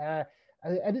adultery.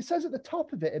 And it says at the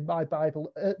top of it in my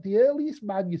Bible, the earliest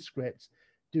manuscripts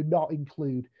do not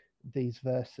include these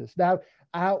verses. Now,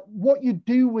 what you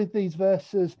do with these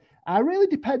verses really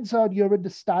depends on your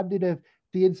understanding of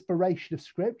the inspiration of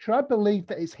Scripture. I believe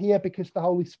that it's here because the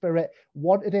Holy Spirit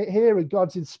wanted it here and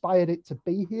God's inspired it to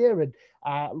be here and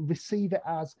receive it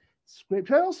as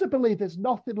Scripture. I also believe there's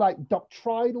nothing like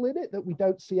doctrinal in it that we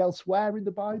don't see elsewhere in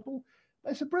the Bible.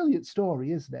 But it's a brilliant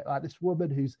story, isn't it? Like this woman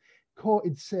who's caught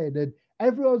in sin and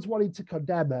everyone's wanting to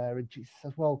condemn her. And Jesus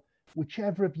says, well,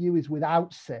 whichever of you is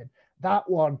without sin, that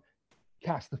one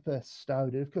cast the first stone.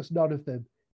 And of course, none of them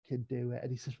can do it.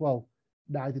 And he says, well,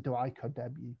 neither do I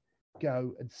condemn you.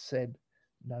 Go and sin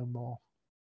no more.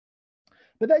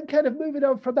 But then kind of moving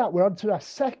on from that, we're on to our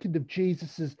second of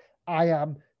Jesus's I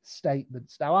am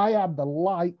statements. Now, I am the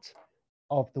light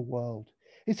of the world.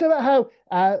 It's about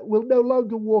how we'll no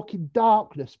longer walk in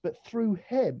darkness, but through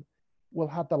him we'll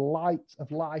have the light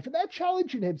of life. And they're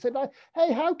challenging him, saying, like,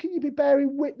 hey, how can you be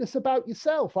bearing witness about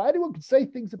yourself? Like, anyone can say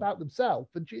things about themselves.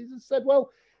 And Jesus said, well,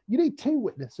 you need two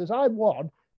witnesses. I'm one.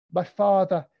 My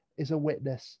Father is a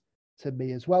witness to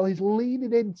me as well. He's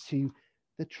leaning into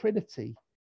the Trinity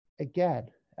again.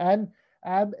 And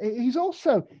he's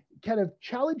also kind of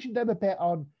challenging them a bit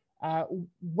on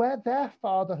where their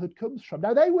fatherhood comes from.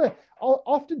 Now, they were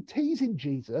often teasing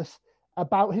Jesus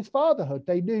about his fatherhood.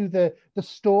 They knew the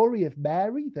story of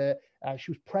Mary, that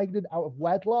she was pregnant out of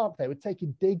wedlock. They were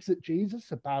taking digs at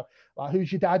Jesus about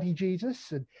who's your daddy,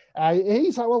 Jesus? And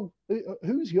he's like, well,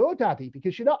 who's your daddy?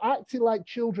 Because you're not acting like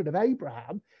children of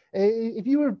Abraham. If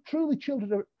you were truly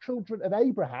children of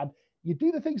Abraham, you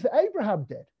do the things that Abraham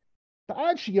did. But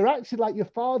actually, you're acting like your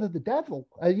father, the devil.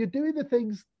 You're doing the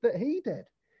things that he did.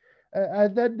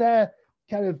 And then they're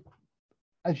kind of,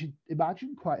 as you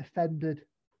imagine, quite offended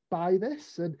by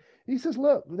this. And he says,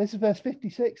 look, this is verse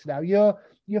 56 now. Your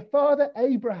father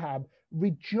Abraham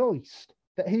rejoiced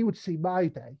that he would see my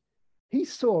day. He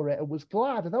saw it and was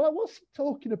glad. And they're like, what's he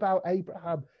talking about?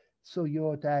 Abraham saw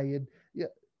your day. And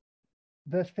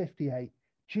verse 58,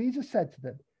 Jesus said to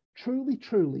them, truly,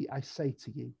 truly, I say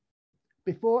to you,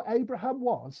 before Abraham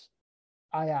was,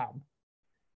 I am.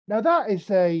 Now that is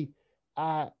a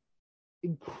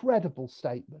incredible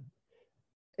statement.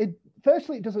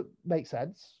 Firstly, it doesn't make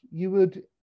sense. You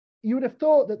would have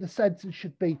thought that the sentence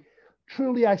should be,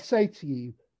 truly I say to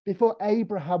you, before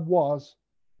Abraham was,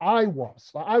 I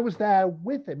was. Like, I was there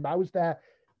with him. I was there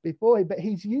before him. But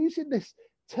he's using this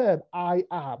term, I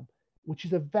am, which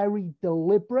is a very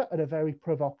deliberate and a very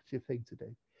provocative thing to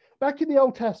do. Back in the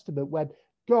Old Testament, when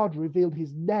God revealed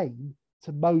his name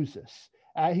to Moses,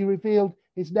 he revealed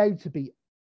his name to be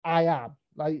I am.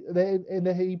 Like in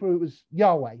the Hebrew, it was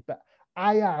Yahweh, but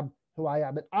I am who I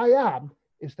am. And I am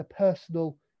is the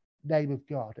personal name of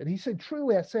God. And he said,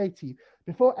 truly I say to you,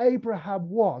 before Abraham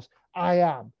was, I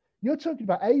am. You're talking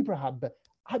about Abraham, but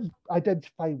I'm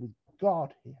identifying with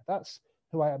God here. That's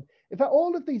who I am. In fact,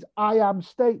 all of these I am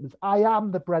statements, I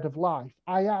am the bread of life,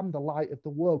 I am the light of the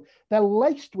world, they're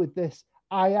laced with this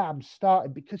I am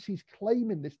starting because he's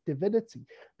claiming this divinity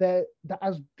that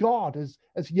as God,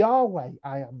 as Yahweh,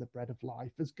 I am the bread of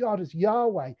life. As God, as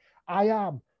Yahweh, I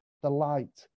am the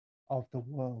light of the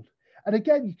world. And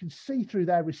again, you can see through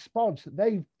their response that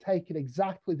they've taken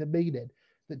exactly the meaning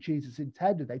that Jesus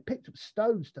intended. They picked up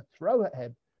stones to throw at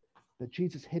him, but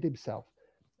Jesus hid himself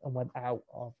and went out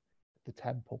of the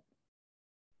temple.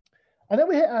 And then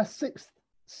we hit our sixth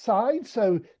sign.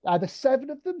 So there's 7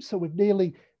 of them. So we've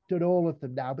nearly done all of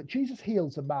them now. But Jesus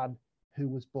heals a man who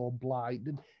was born blind.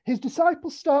 And his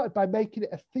disciples started by making it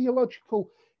a theological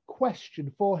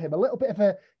question for him, a little bit of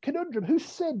a conundrum. Whose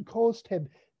sin caused him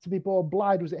to be born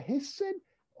blind? Was it his sin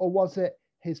or was it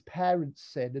his parents'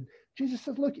 sin? And Jesus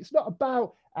says, look, it's not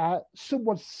about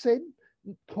someone's sin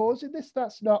causing this.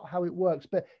 That's not how it works.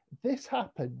 But this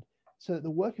happened so that the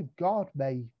work of God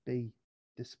may be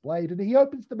displayed. And he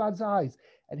opens the man's eyes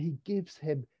and he gives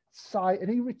him sight. And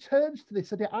he returns to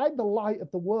this idea, I'm the light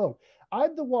of the world.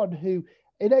 I'm the one who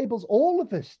enables all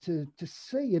of us to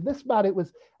see. And this man, it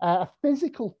was a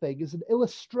physical thing, as an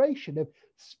illustration of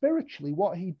spiritually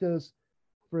what he does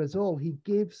for us all. He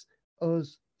gives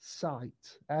us sight.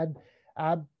 And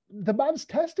the man's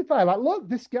testifying, like, look,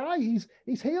 this guy, he's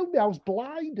healed me. I was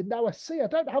blind and now I see. I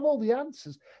don't have all the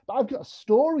answers, but I've got a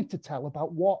story to tell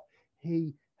about what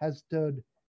he has done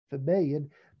for me. And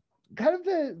kind of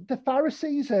the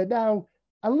Pharisees are now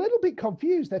a little bit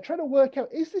confused. They're trying to work out,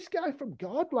 is this guy from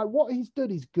God? Like, what he's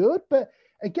done is good, but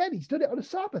again, he's done it on a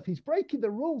Sabbath. He's breaking the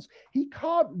rules. He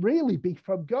can't really be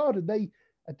from God. And they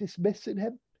are dismissing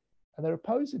him and they're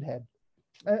opposing him.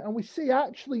 And we see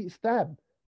actually it's them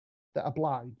that are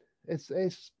blind.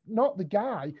 It's not the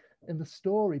guy in the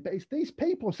story, but it's these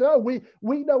people. So we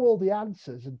know all the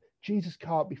answers and Jesus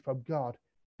can't be from God.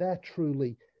 They're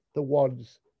truly the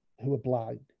ones who are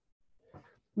blind.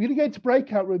 We're going to go into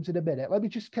breakout rooms in a minute. Let me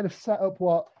just kind of set up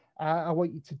what I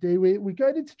want you to do. We're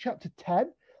going into chapter 10,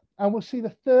 and we'll see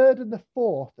the 3rd and the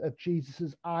 4th of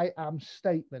Jesus's I am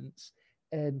statements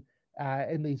in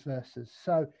these verses.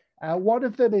 So one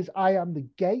of them is I am the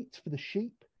gate for the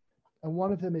sheep, and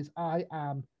one of them is I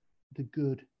am the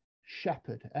good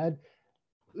shepherd. And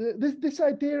this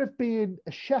idea of being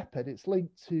a shepherd, it's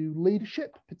linked to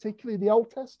leadership, particularly in the Old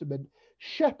Testament.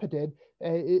 Shepherding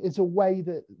is a way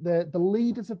that the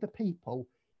leaders of the people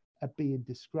are being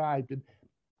described.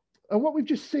 And what we've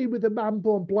just seen with the man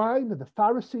born blind and the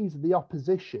Pharisees and the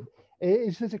opposition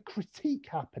is there's a critique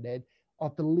happening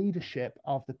of the leadership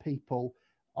of the people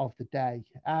of the day.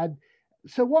 And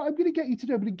so what I'm going to get you to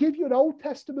do, I'm going to give you an Old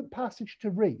Testament passage to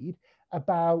read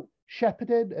about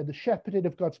shepherding and the shepherding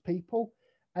of God's people.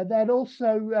 And then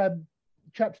also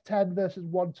chapter 10, verses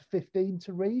 1 to 15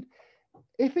 to read.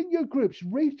 If in your groups,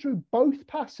 read through both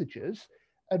passages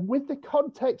and with the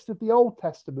context of the Old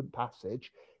Testament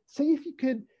passage, see if you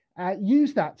can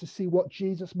use that to see what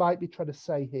Jesus might be trying to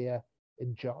say here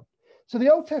in John. So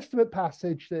the Old Testament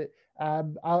passage that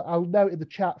I'll note in the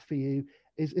chat for you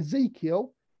is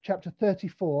Ezekiel chapter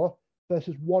 34,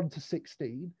 verses 1 to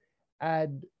 16.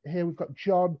 And here we've got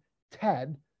John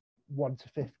 10, 1 to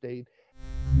 15.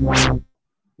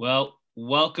 Well,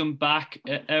 welcome back,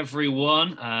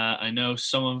 everyone. I know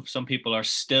some people are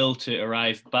still to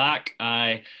arrive back.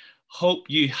 I hope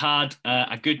you had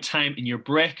a good time in your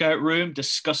breakout room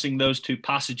discussing those 2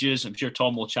 passages. I'm sure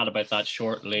Tom will chat about that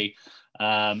shortly.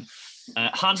 Hands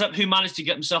up, who managed to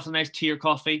get himself a nice tea or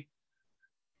coffee?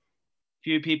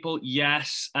 Few people,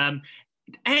 yes.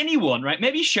 Anyone, right?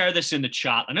 Maybe share this in the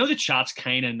chat. I know the chat's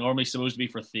kind of normally supposed to be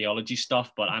for theology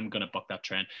stuff, but I'm going to buck that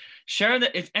trend. Share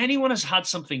that if anyone has had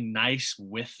something nice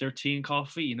with their tea and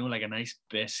coffee, you know, like a nice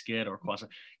biscuit or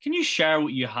croissant, can you share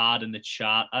what you had in the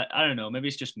chat? I don't know. Maybe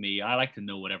it's just me. I like to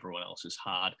know what everyone else has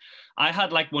had. I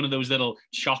had like one of those little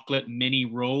chocolate mini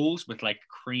rolls with like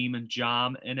cream and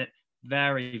jam in it.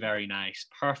 Very, very nice.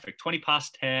 Perfect. 20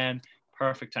 past 10.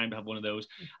 Perfect time to have one of those.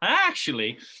 And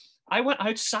actually, I went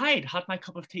outside, had my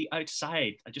cup of tea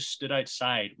outside. I just stood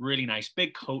outside. Really nice.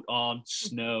 Big coat on,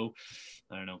 snow.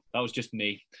 I don't know. That was just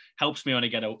me. Helps me when I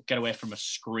get away from a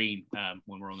screen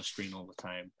when we're on the screen all the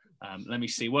time. Let me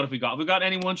see. What have we got? Have we got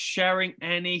anyone sharing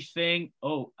anything?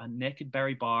 Oh, a naked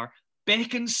berry bar.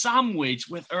 Bacon sandwich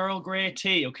with Earl Grey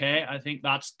tea. Okay, I think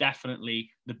that's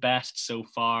definitely the best so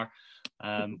far.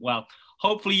 Well,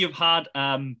 hopefully you've had...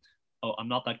 Oh, I'm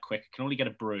not that quick. I can only get a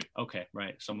brew. Okay,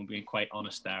 right. Someone being quite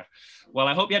honest there. Well,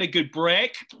 I hope you had a good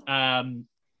break.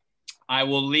 I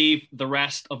will leave the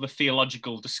rest of the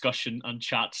theological discussion and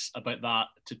chats about that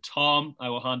to Tom. I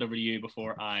will hand over to you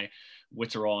before I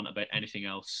witter on about anything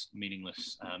else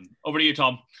meaningless. Over to you,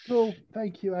 Tom. Cool.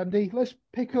 Thank you, Andy. Let's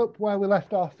pick up where we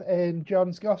left off in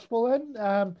John's Gospel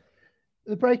then.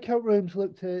 The breakout rooms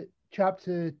looked at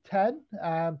chapter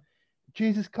 10.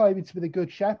 Jesus claiming to be the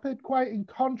good shepherd, quite in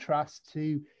contrast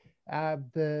to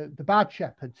the bad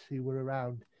shepherds who were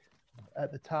around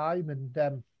at the time.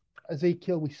 And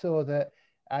Ezekiel, we saw that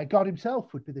God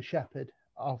himself would be the shepherd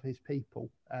of his people,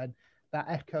 and that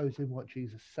echoes in what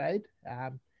Jesus said.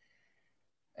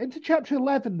 Into chapter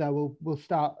 11, though, we'll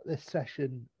start this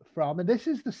session from, and this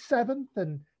is the seventh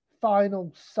and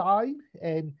final sign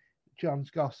in John's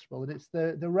Gospel, and it's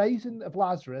the raising of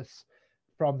Lazarus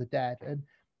from the dead. And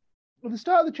at the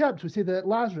start of the chapter, we see that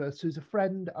Lazarus, who's a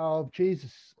friend of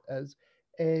Jesus,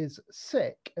 is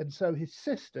sick. And so his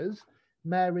sisters,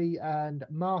 Mary and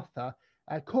Martha,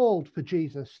 called for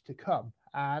Jesus to come.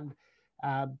 And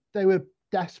they were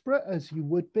desperate, as you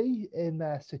would be in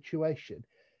their situation.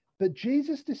 But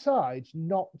Jesus decides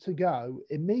not to go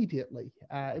immediately.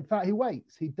 In fact, he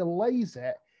waits. He delays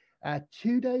it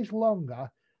 2 days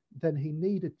longer than he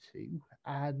needed to.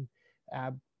 And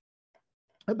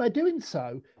by doing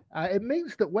so, it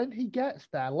means that when he gets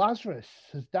there, Lazarus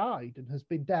has died and has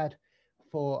been dead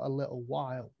for a little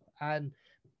while. And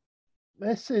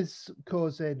this is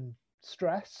causing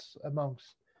stress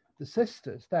amongst the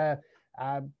sisters. They're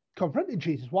confronting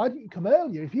Jesus. Why didn't you come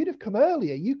earlier? If you'd have come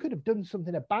earlier, you could have done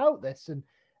something about this.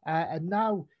 And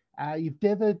now you've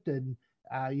dithered and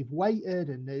you've waited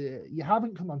and you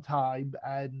haven't come on time.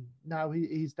 And now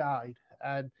he's died.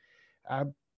 And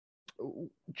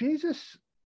Jesus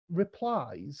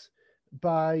replies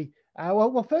by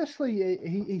firstly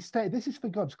he stated, this is for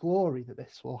God's glory that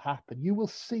this will happen. You will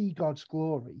see God's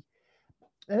glory.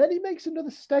 And then he makes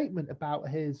another statement about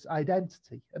his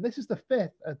identity, and this is the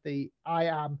fifth of the I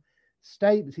am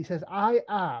statements. He says, I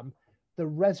am the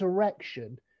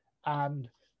resurrection and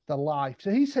the life.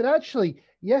 So he said, actually,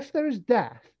 yes, there is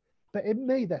death, but in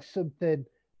me there's something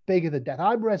bigger than death.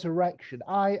 I'm resurrection.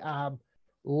 I am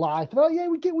life. Oh yeah,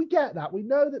 we get that. We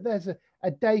know that there's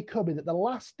a day coming, that the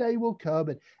last day will come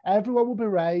and everyone will be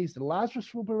raised and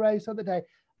Lazarus will be raised on the day.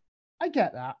 I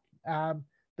get that.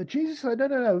 But Jesus said,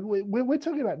 no. We're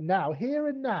talking about now, here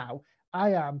and now.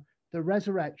 I am the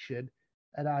resurrection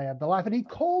and I am the life. And he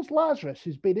calls Lazarus,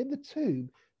 who's been in the tomb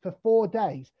for 4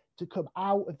 days, to come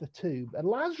out of the tomb. And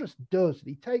Lazarus does. And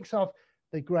he takes off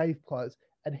the grave clothes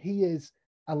and he is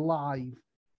alive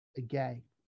again.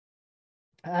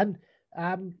 And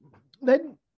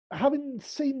then, having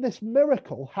seen this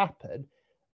miracle happen,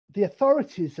 the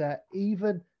authorities are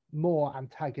even more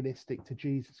antagonistic to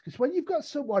Jesus. Because when you've got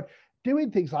someone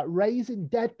doing things like raising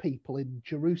dead people in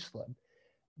Jerusalem,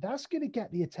 that's going to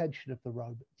get the attention of the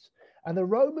Romans. And the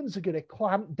Romans are going to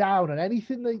clamp down on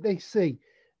anything they see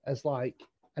as like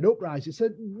an uprising. So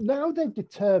now they've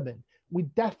determined, we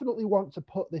definitely want to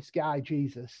put this guy,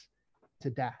 Jesus,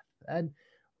 to death. And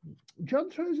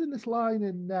John throws in this line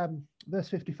in verse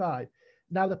 55.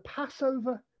 Now the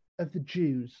Passover of the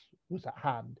Jews was at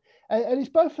hand. And it's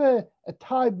both a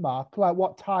time mark, like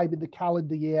what time in the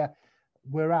calendar year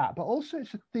we're at, but also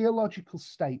it's a theological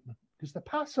statement, because the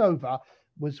Passover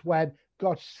was when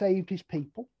God saved his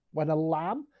people, when a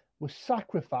lamb was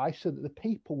sacrificed so that the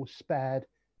people were spared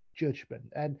judgment.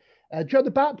 And John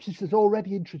the Baptist has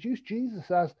already introduced Jesus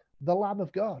as the Lamb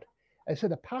of God. And so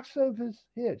the Passover's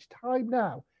here. It's time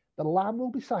now. The lamb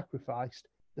will be sacrificed.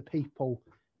 The people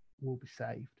will be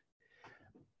saved.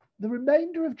 The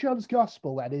remainder of John's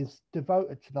Gospel then is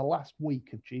devoted to the last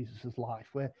week of Jesus' life.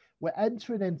 We're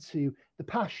entering into the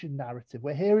passion narrative.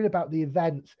 We're hearing about the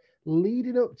events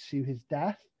leading up to his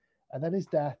death, and then his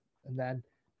death, and then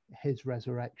his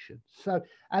resurrection. So,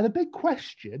 and the big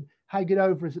question hanging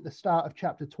over us at the start of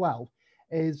chapter 12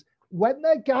 is, when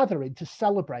they're gathering to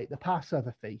celebrate the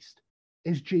Passover feast,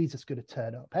 is Jesus going to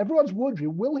turn up? Everyone's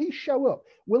wondering, will he show up?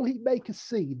 Will he make a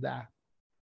scene there?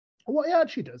 And what he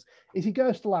actually does is he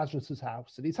goes to Lazarus's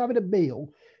house and he's having a meal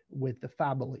with the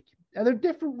family. And there are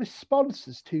different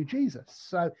responses to Jesus.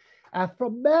 So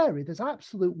from Mary, there's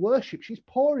absolute worship. She's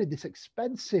pouring this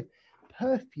expensive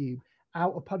perfume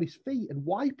out upon his feet and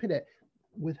wiping it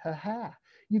with her hair.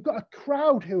 You've got a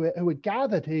crowd who are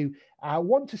gathered who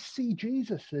want to see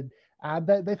Jesus, and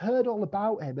they've heard all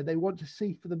about him and they want to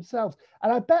see for themselves.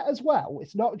 And I bet as well,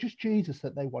 it's not just Jesus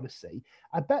that they want to see.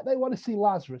 I bet they want to see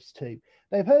Lazarus too.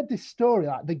 They've heard this story,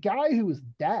 like the guy who was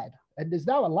dead and is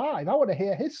now alive. I want to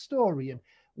hear his story and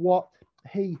what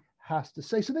he has to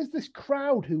say. So there's this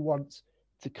crowd who wants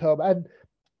to come, and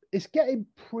it's getting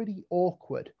pretty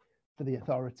awkward for the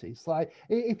authorities. Like,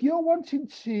 if you're wanting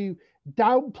to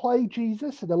downplay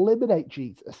Jesus and eliminate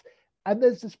Jesus, and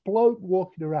there's this bloke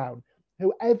walking around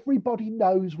who everybody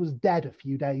knows was dead a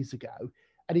few days ago,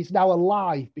 and he's now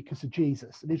alive because of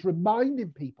Jesus, and he's reminding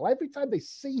people every time they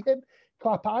see him,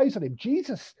 clap eyes on him,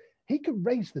 Jesus, he can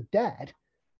raise the dead.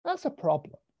 That's a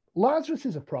problem. Lazarus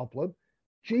is a problem.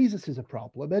 Jesus is a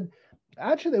problem. And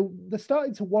actually, they're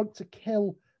starting to want to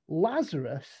kill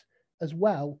Lazarus as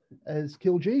well as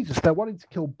kill Jesus. They're wanting to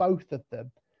kill both of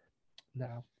them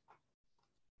now.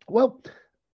 Well,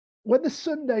 when the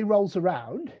Sunday rolls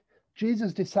around,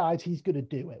 Jesus decides he's going to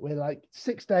do it. We're like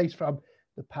 6 days from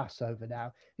the Passover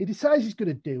now. He decides he's going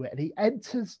to do it, and he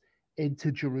enters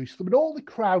into Jerusalem, and all the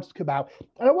crowds come out.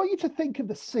 And I want you to think of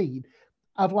the scene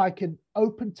of like an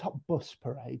open-top bus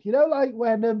parade. You know, like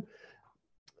when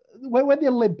the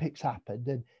Olympics happened,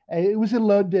 and it was in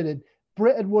London, and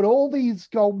Britain won all these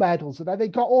gold medals, and then they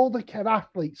got all the kind of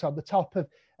athletes on the top of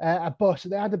a bus,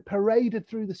 and they had them paraded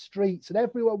through the streets, and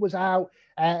everyone was out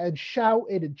and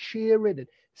shouting and cheering and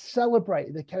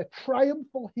celebrating. The kind of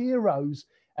triumphal heroes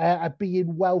are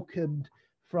being welcomed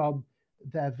from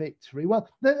their victory. Well,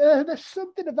 there's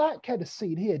something of that kind of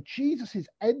scene here. Jesus is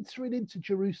entering into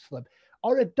Jerusalem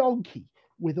on a donkey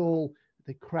with all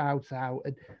the crowds out,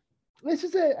 and this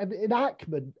is an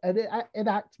enactment,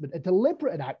 a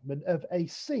deliberate enactment of a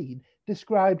scene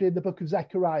described in the book of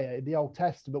Zechariah in the Old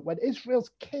Testament, when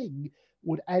Israel's king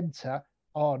would enter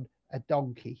on a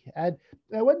donkey. And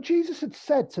when Jesus had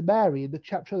said to Mary in the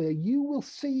chapter earlier, "You will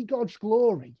see God's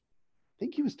glory," I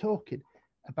think he was talking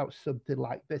about something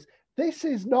like this. This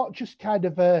is not just kind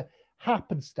of a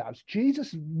happenstance.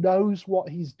 Jesus knows what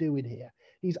he's doing here.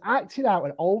 He's acting out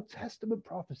an Old Testament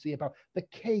prophecy about the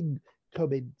king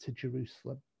coming to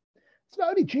Jerusalem. It's not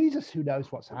only Jesus who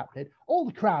knows what's happening. All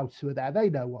the crowds who are there, they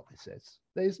know what this is.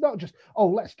 It's not just, oh,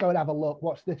 let's go and have a look.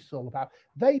 What's this all about?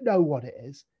 They know what it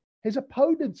is. His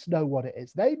opponents know what it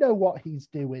is. They know what he's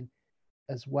doing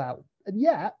as well. And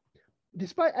yet,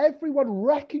 despite everyone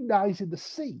recognizing the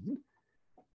scene,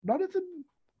 none of them,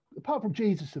 apart from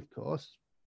Jesus, of course,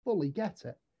 fully get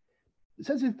it. It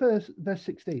says in verse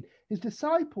 16, his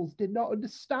disciples did not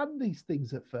understand these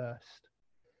things at first.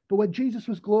 But when Jesus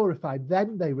was glorified,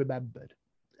 then they remembered.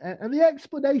 And the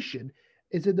explanation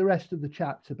is in the rest of the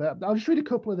chapter. But I'll just read a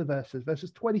couple of the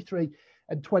verses 23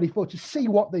 and 24, to see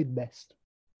what they'd missed.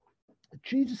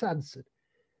 Jesus answered,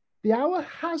 "The hour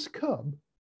has come."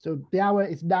 So the hour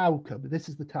is now come. This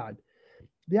is the time.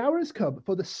 "The hour has come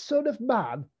for the Son of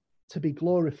Man to be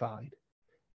glorified.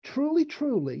 Truly,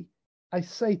 truly, I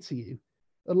say to you,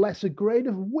 unless a grain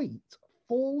of wheat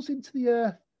falls into the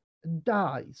earth and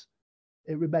dies,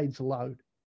 it remains alone.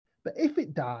 But if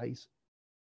it dies,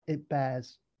 it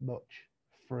bears much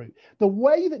fruit." The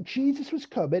way that Jesus was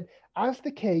coming as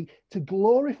the king to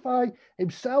glorify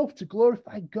himself, to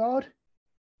glorify God,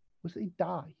 was that he'd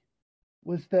die,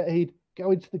 was that he'd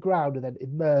go into the ground and then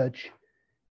emerge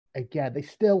again. They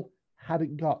still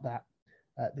hadn't got that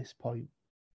at this point.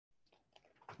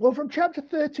 Well, from chapter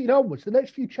 13 onwards, the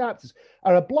next few chapters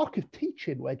are a block of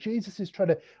teaching where Jesus is trying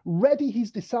to ready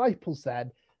his disciples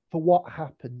then for what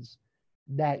happens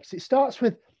next. It starts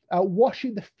with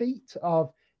washing the feet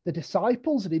of the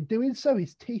disciples, and in doing so,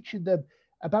 he's teaching them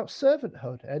about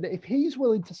servanthood. And if he's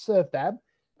willing to serve them,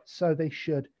 so they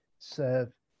should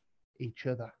serve each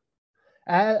other.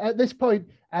 At this point,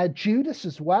 Judas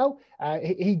as well,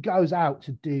 he goes out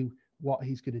to do what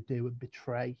he's going to do and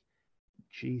betray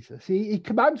Jesus. He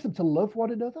commands them to love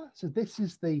one another. So this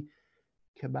is the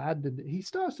command. And he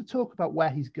starts to talk about where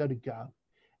he's going to go.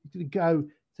 He's going to go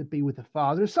to be with the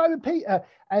Father. And Simon Peter,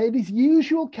 in his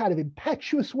usual kind of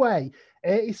impetuous way,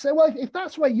 he said, "Well, if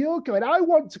that's where you're going, I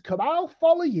want to come. I'll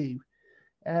follow you."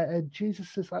 And Jesus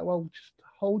says, like, "Well, just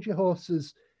hold your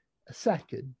horses a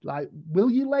second. Like,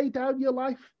 will you lay down your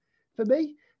life for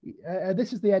me?" And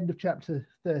this is the end of chapter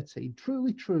 13.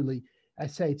 "Truly, truly, I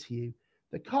say to you,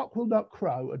 the cock will not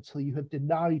crow until you have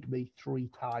denied me 3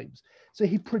 times. So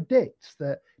he predicts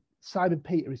that Simon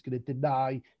Peter is going to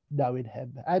deny knowing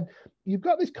him. And you've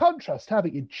got this contrast,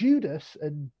 haven't you? Judas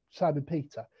and Simon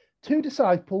Peter. Two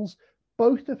disciples,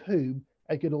 both of whom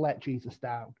are going to let Jesus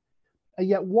down. And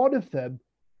yet one of them,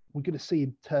 we're going to see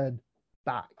him turn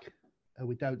back. And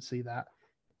we don't see that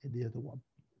in the other one.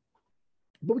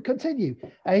 But we continue.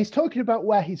 He's talking about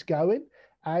where he's going.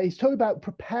 He's talking about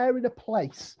preparing a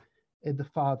place in the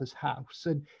Father's house.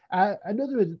 And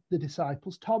another of the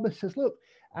disciples, Thomas, says, look,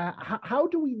 how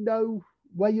do we know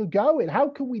where you're going? How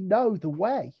can we know the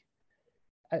way?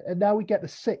 And now we get the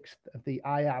sixth of the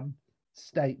I am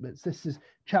statements. This is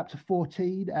chapter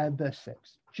 14 and verse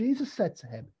 6. Jesus said to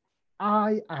him,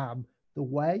 I am the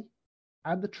way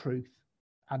and the truth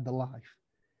and the life.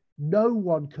 No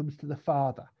one comes to the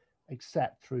Father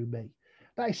except through me.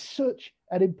 That is such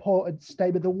an important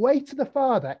statement. The way to the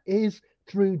Father is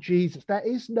through Jesus. There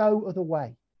is no other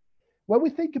way. When we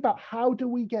think about how do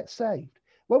we get saved,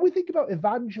 when we think about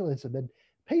evangelism, and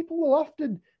people will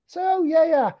often say, oh,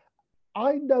 yeah,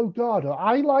 I know God, or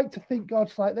I like to think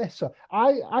God's like this, or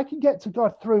I can get to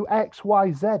God through X,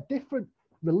 Y, Z, different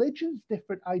religions,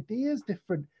 different ideas,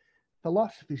 different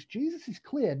philosophies. Jesus is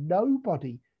clear.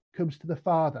 Nobody comes to the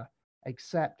Father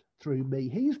except through me.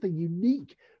 He's the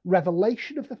unique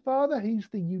revelation of the Father. He's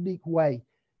the unique way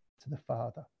to the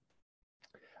Father.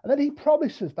 And then he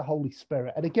promises the Holy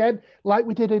Spirit. And again, like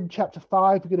we did in chapter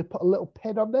 5, we're going to put a little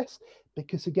pin on this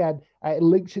because, again, it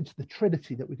links into the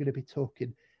Trinity that we're going to be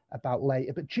talking about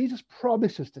later. But Jesus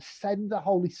promises to send the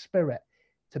Holy Spirit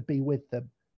to be with them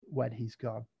when he's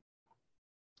gone.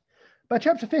 By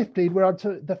chapter 15, we're on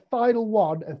to the final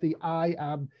one of the I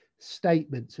am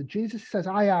statements. And Jesus says,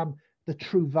 I am the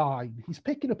true vine. He's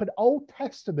picking up an Old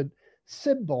Testament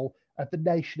symbol of the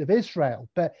nation of Israel,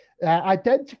 but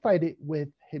identified it with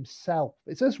himself.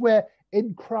 It's as we're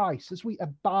in Christ, as we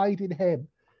abide in him,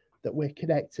 that we're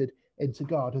connected into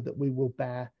God and that we will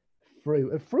bear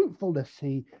fruit. And fruitfulness,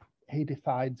 he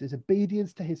defines, is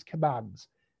obedience to his commands,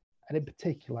 and in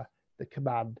particular, the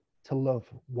command to love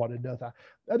one another.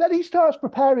 And then he starts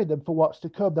preparing them for what's to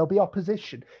come. There'll be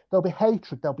opposition, there'll be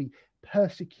hatred, there'll be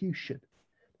persecution.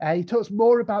 He talks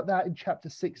more about that in chapter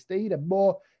 16 and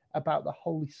more about the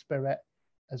Holy Spirit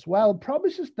as well, and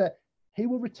promises that he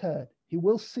will return, he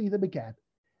will see them again,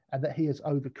 and that he has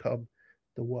overcome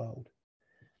the world.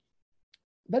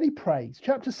 Then he prays.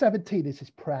 Chapter 17 is his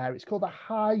prayer. It's called the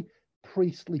High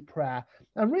Priestly Prayer.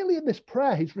 And really in this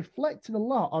prayer, he's reflecting a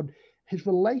lot on his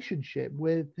relationship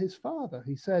with his Father.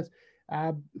 He says,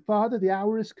 Father, the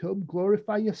hour has come,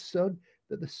 glorify your Son,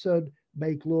 that the Son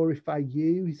may glorify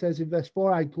you. He says in verse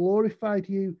 4, I glorified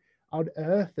you on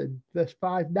earth. And verse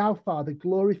 5, now, Father,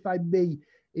 glorify me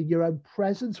in your own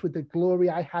presence with the glory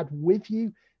I had with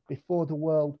you before the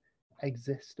world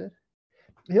existed.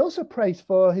 He also prays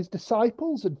for his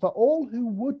disciples and for all who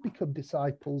would become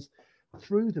disciples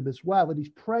through them as well. And he's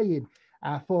praying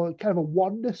for kind of a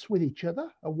oneness with each other,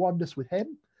 a oneness with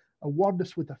him, a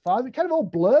oneness with the Father. It kind of all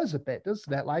blurs a bit,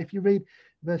 doesn't it? Like if you read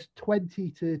verse 20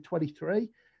 to 23,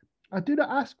 I do not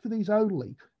ask for these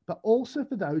only, but also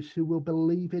for those who will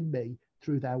believe in me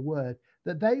through their word,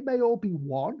 that they may all be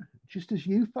one, just as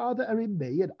you, Father, are in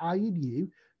me and I in you,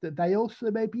 that they also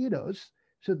may be in us,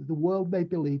 so that the world may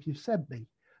believe you've sent me.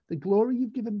 The glory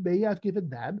you've given me, I've given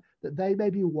them, that they may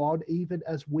be one, even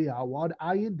as we are one,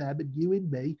 I in them and you in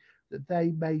me, that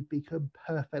they may become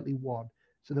perfectly one,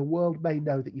 so the world may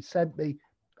know that you sent me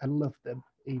and love them,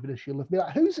 even as you love me.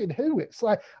 Like, who's in who? It's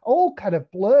like all kind of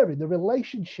blurring the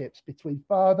relationships between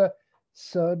Father,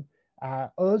 Son,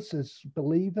 us as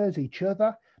believers, each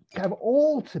other, kind of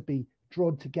all to be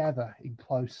drawn together in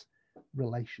close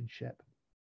relationship.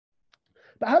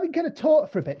 But having kind of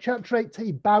taught for a bit, chapter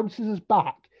 18 bounces us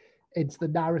back into the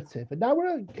narrative. And now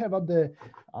we're kind of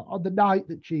on the night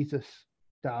that Jesus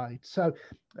died. So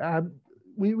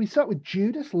we start with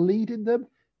Judas leading them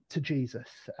to Jesus.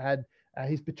 And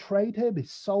he's betrayed him,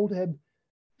 he's sold him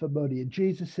for money. And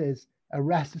Jesus is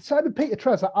arrested. Simon Peter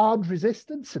tries an armed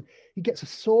resistance and he gets a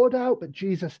sword out, but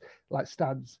Jesus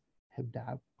stands him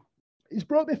down. He's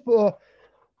brought before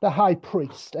the high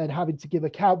priest and having to give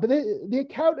account. But the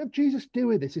account of Jesus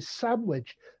doing this is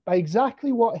sandwiched by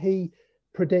exactly what he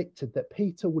predicted, that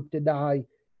Peter would deny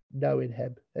knowing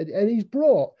him. And he's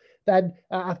brought then,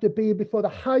 after being before the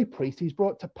high priest, he's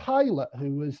brought to Pilate,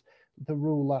 who was the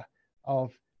ruler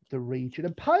of the region.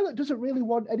 And Pilate doesn't really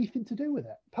want anything to do with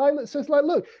it. Pilate says,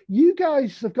 look, you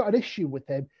guys have got an issue with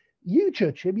him. You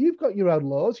judge him. You've got your own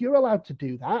laws. You're allowed to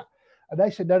do that. And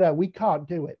they said, no, we can't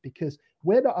do it because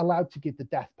we're not allowed to give the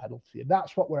death penalty. And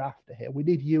that's what we're after here. We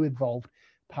need you involved,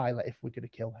 Pilate, if we're going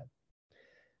to kill him.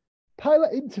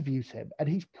 Pilate interviews him, and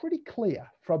he's pretty clear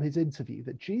from his interview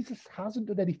that Jesus hasn't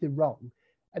done anything wrong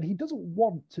and he doesn't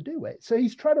want to do it. So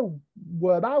he's trying to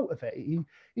worm out of it.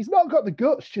 He's not got the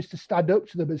guts just to stand up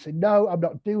to them and say, no, I'm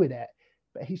not doing it.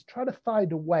 But he's trying to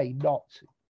find a way not to.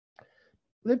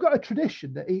 They've got a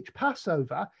tradition that each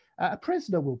Passover, a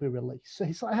prisoner will be released. So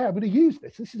he's like, hey, I'm going to use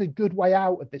this. This is a good way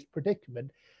out of this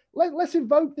predicament. Let's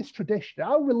invoke this tradition.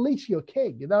 I'll release your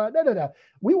king. You know, no.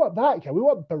 We want that guy. We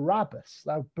want Barabbas.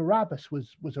 Now, Barabbas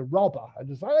was a robber. And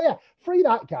it's like, oh, yeah, free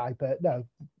that guy. But no,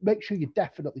 make sure you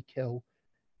definitely kill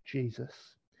Jesus.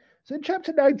 So in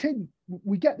chapter 19,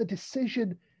 we get the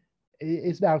decision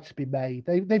is now to be made.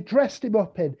 They've dressed him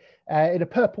up in a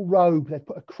purple robe. They've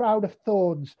put a crown of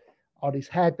thorns on his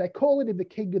head. They're calling him the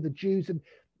King of the Jews. And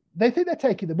they think they're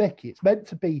taking the mickey. It's meant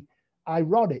to be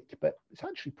ironic, but it's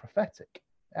actually prophetic.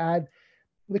 And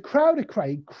the crowd are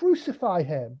crying, crucify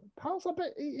him. Paul's like,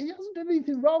 but he hasn't done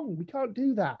anything wrong. We can't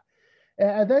do that.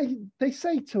 And they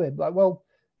say to him, like, well,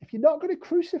 if you're not going to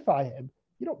crucify him,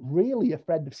 you're not really a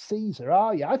friend of Caesar,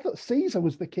 are you? I thought Caesar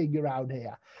was the king around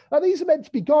here. Now, these are meant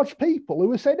to be God's people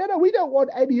who are saying, no, we don't want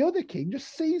any other king,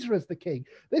 just Caesar as the king.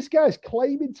 This guy's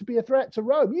claiming to be a threat to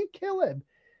Rome. You kill him.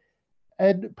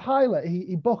 And Pilate,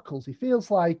 he buckles. He feels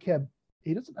like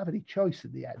he doesn't have any choice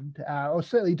in the end, or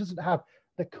certainly he doesn't have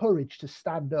the courage to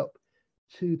stand up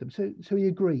to them. So he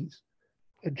agrees,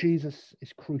 and Jesus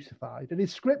is crucified. And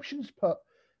inscriptions put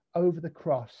over the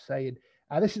cross saying,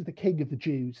 this is the King of the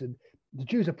Jews. And the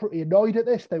Jews are pretty annoyed at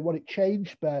this. They want it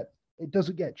changed, but it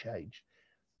doesn't get changed.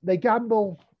 They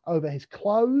gamble over his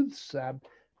clothes. And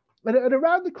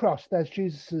around the cross, there's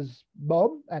Jesus's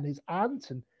mum and his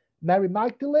aunt and Mary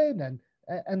Magdalene,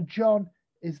 and John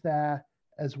is there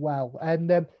as well.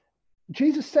 And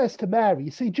Jesus says to Mary,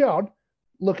 you see John,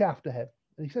 look after him.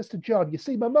 And he says to John, you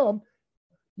see my mum,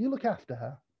 you look after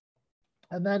her.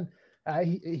 And then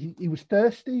he was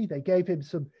thirsty. They gave him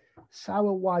some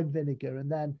sour wine vinegar.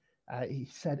 And then he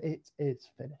said, it is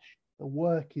finished. The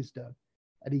work is done.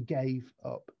 And he gave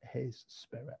up his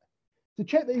spirit. To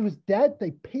check that he was dead,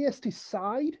 they pierced his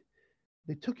side.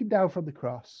 They took him down from the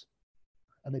cross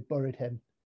and they buried him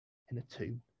in a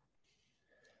tomb.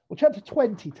 Well, chapter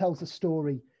 20 tells the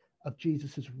story of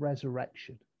Jesus'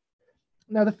 resurrection.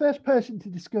 Now, the first person to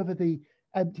discover the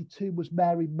empty tomb was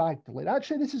Mary Magdalene.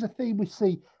 Actually, this is a theme we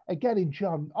see again in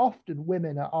John. Often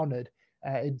women are honoured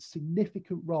in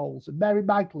significant roles. And Mary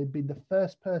Magdalene being the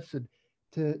first person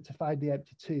to find the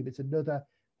empty tomb is another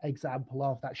example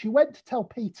of that. She went to tell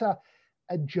Peter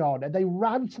and John, and they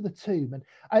ran to the tomb. And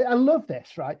I love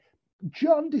this, right?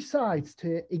 John decides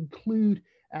to include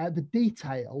the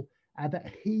detail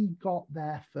that he got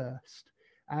there first.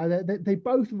 They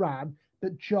both ran,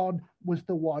 but John was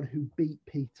the one who beat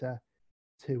Peter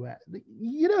to it.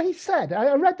 You know, he said,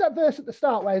 I read that verse at the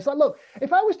start where it's like, look,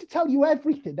 if I was to tell you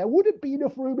everything, there wouldn't be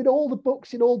enough room in all the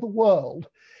books in all the world.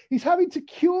 He's having to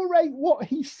curate what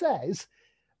he says.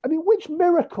 I mean, which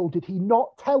miracle did he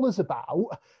not tell us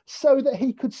about so that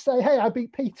he could say, hey, I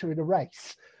beat Peter in a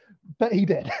race? But he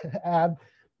did.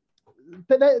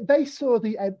 But they saw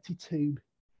the empty tomb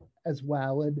as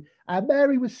well. And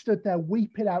Mary was stood there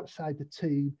weeping outside the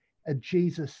tomb, and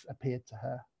Jesus appeared to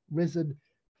her, risen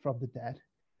from the dead.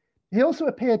 He also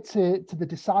appeared to the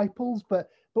disciples, but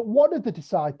one of the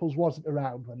disciples wasn't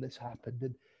around when this happened,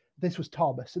 and this was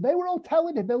Thomas. And they were all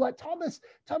telling him, they're like, Thomas,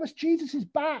 Jesus is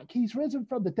back. He's risen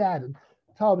from the dead. And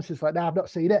Thomas is like, no, I've not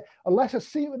seen it. Unless I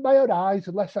see it with my own eyes,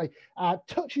 unless I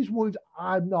touch his wounds,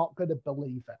 I'm not going to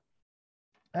believe it.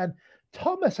 And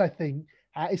Thomas, I think,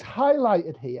 is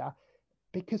highlighted here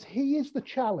because he is the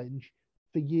challenge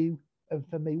for you and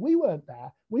for me. We weren't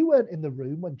there. We weren't in the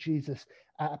room when Jesus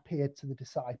appeared to the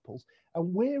disciples.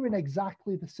 And we're in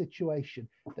exactly the situation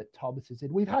that Thomas is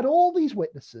in. We've had all these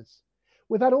witnesses.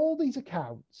 We've had all these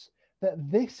accounts that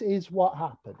this is what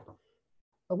happened.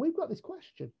 And we've got this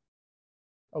question.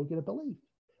 Are we going to believe?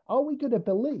 Are we going to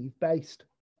believe based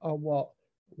on what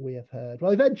we have heard?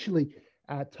 Well, eventually,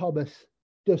 Thomas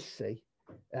does see,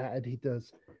 and he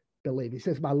does believe. He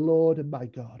says, my Lord and my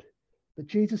God. But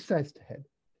Jesus says to him,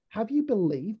 have you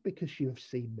believed because you have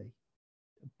seen me?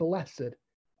 Blessed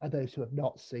are those who have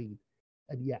not seen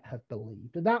and yet have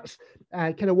believed. And that's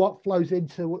kind of what flows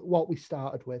into what we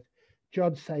started with.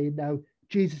 John saying, now,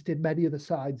 Jesus did many other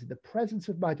signs in the presence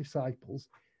of my disciples,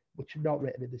 which are not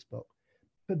written in this book.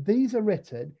 But these are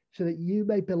written so that you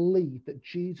may believe that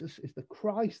Jesus is the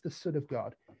Christ, the Son of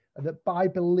God, and that by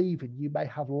believing you may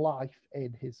have life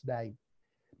in his name.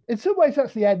 In some ways,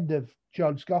 that's the end of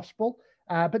John's gospel.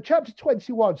 But chapter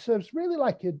 21 serves really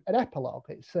like an epilogue.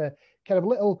 It's a kind of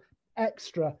little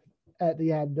extra at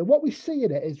the end. And what we see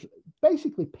in it is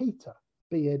basically Peter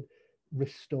being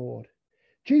restored.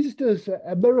 Jesus does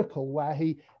a miracle where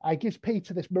he gives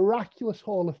Peter this miraculous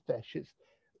haul of fish. It's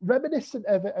reminiscent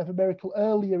of a miracle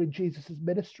earlier in Jesus'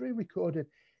 ministry recorded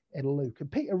in Luke.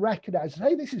 And Peter recognizes,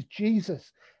 hey, this is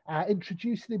Jesus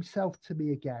introducing himself to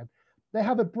me again. They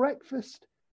have a breakfast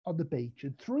on the beach,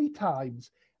 and 3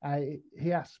 times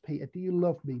he asks Peter, do you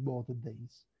love me more than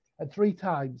these? And 3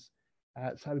 times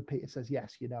Simon Peter says,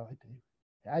 yes, you know I do.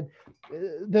 And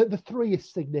the 3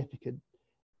 is significant.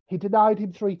 He denied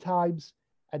him 3 times,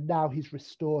 and now he's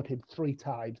restored him 3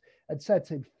 times and said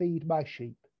to him, feed my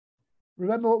sheep.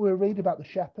 Remember what we were reading about the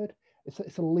shepherd?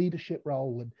 It's a leadership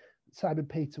role, and Simon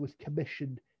Peter was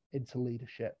commissioned into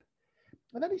leadership.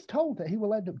 And then he's told that he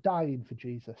will end up dying for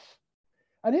Jesus.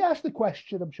 And he asked the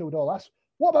question, I'm sure we'd all ask,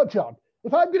 what about John?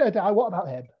 If I'm going to die, what about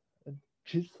him? And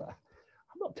Jesus said,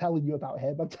 I'm not telling you about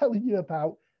him. I'm telling you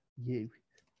about you.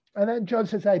 And then John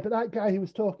says, hey, but that guy he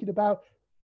was talking about,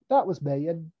 that was me.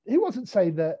 And he wasn't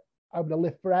saying that I'm going to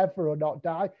live forever or not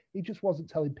die. He just wasn't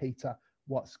telling Peter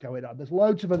what's going on. There's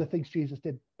loads of other things Jesus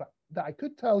did that I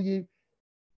could tell you,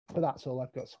 but that's all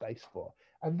I've got space for.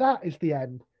 And that is the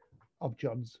end of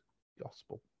John's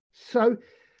gospel. So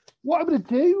what I'm going to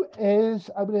do is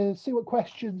I'm going to see what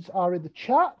questions are in the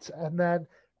chat, and then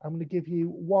I'm going to give you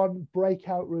one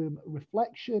breakout room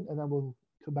reflection, and then we'll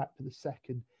come back to the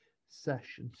second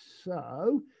session.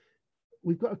 So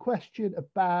we've got a question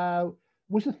about,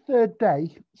 was the third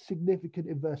day significant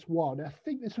in verse 1? I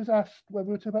think this was asked when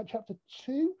we were talking about chapter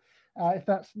 2. If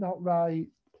that's not right,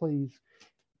 please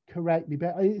correct me.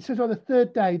 But it says on the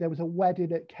third day there was a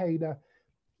wedding at Cana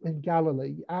in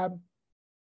Galilee.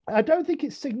 I don't think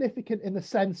it's significant in the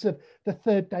sense of the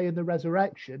third day and the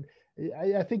resurrection.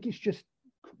 I think it's just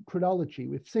chronology.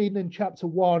 We've seen in chapter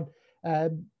 1,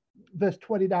 verse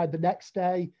 29, the next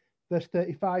day, verse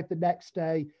 35, the next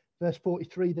day, verse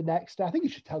 43, the next day. I think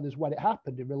it should tell us when it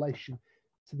happened in relation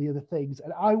to the other things.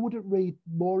 And I wouldn't read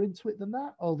more into it than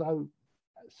that, although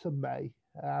some may.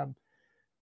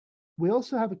 We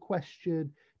also have a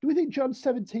question. Do we think John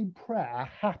 17 prayer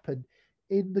happened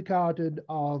in the Garden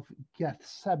of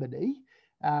Gethsemane?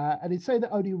 And in saying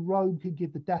that only Rome could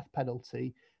give the death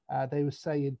penalty, they were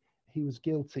saying he was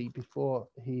guilty before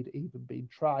he'd even been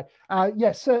tried.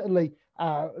 Yes, certainly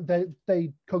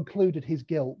they concluded his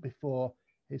guilt before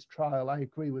his trial. I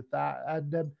agree with that.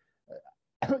 And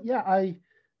yeah,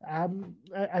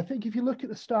 I think if you look at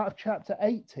the start of chapter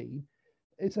 18,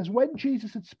 it says, when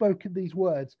Jesus had spoken these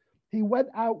words, he went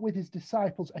out with his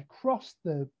disciples across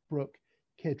the brook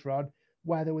Kidron,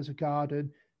 where there was a garden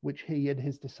which he and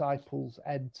his disciples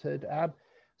entered.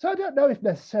 So I don't know if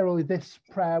necessarily this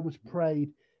prayer was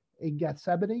prayed in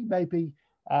Gethsemane. Maybe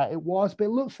it was, but it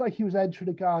looks like he was entering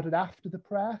a garden after the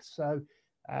prayer. So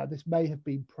this may have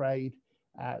been prayed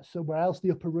somewhere else,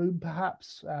 the upper room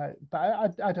perhaps.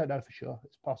 But I don't know for sure.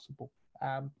 It's possible.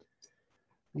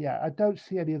 Yeah, I don't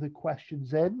see any other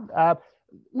questions in.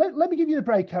 Let me give you the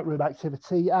breakout room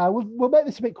activity. We'll make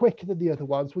this a bit quicker than the other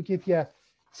ones. We'll give you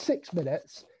 6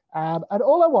 minutes. And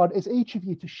all I want is each of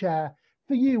you to share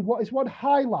for you what is one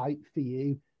highlight for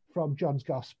you from John's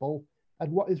Gospel,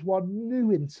 and what is one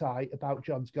new insight about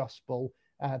John's Gospel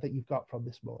that you've got from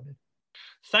this morning.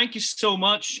 Thank you so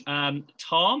much,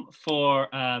 Tom, for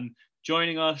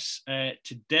joining us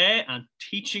today and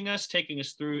teaching us, taking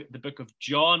us through the book of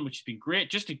John, which has been great.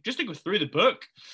 Just to go through the book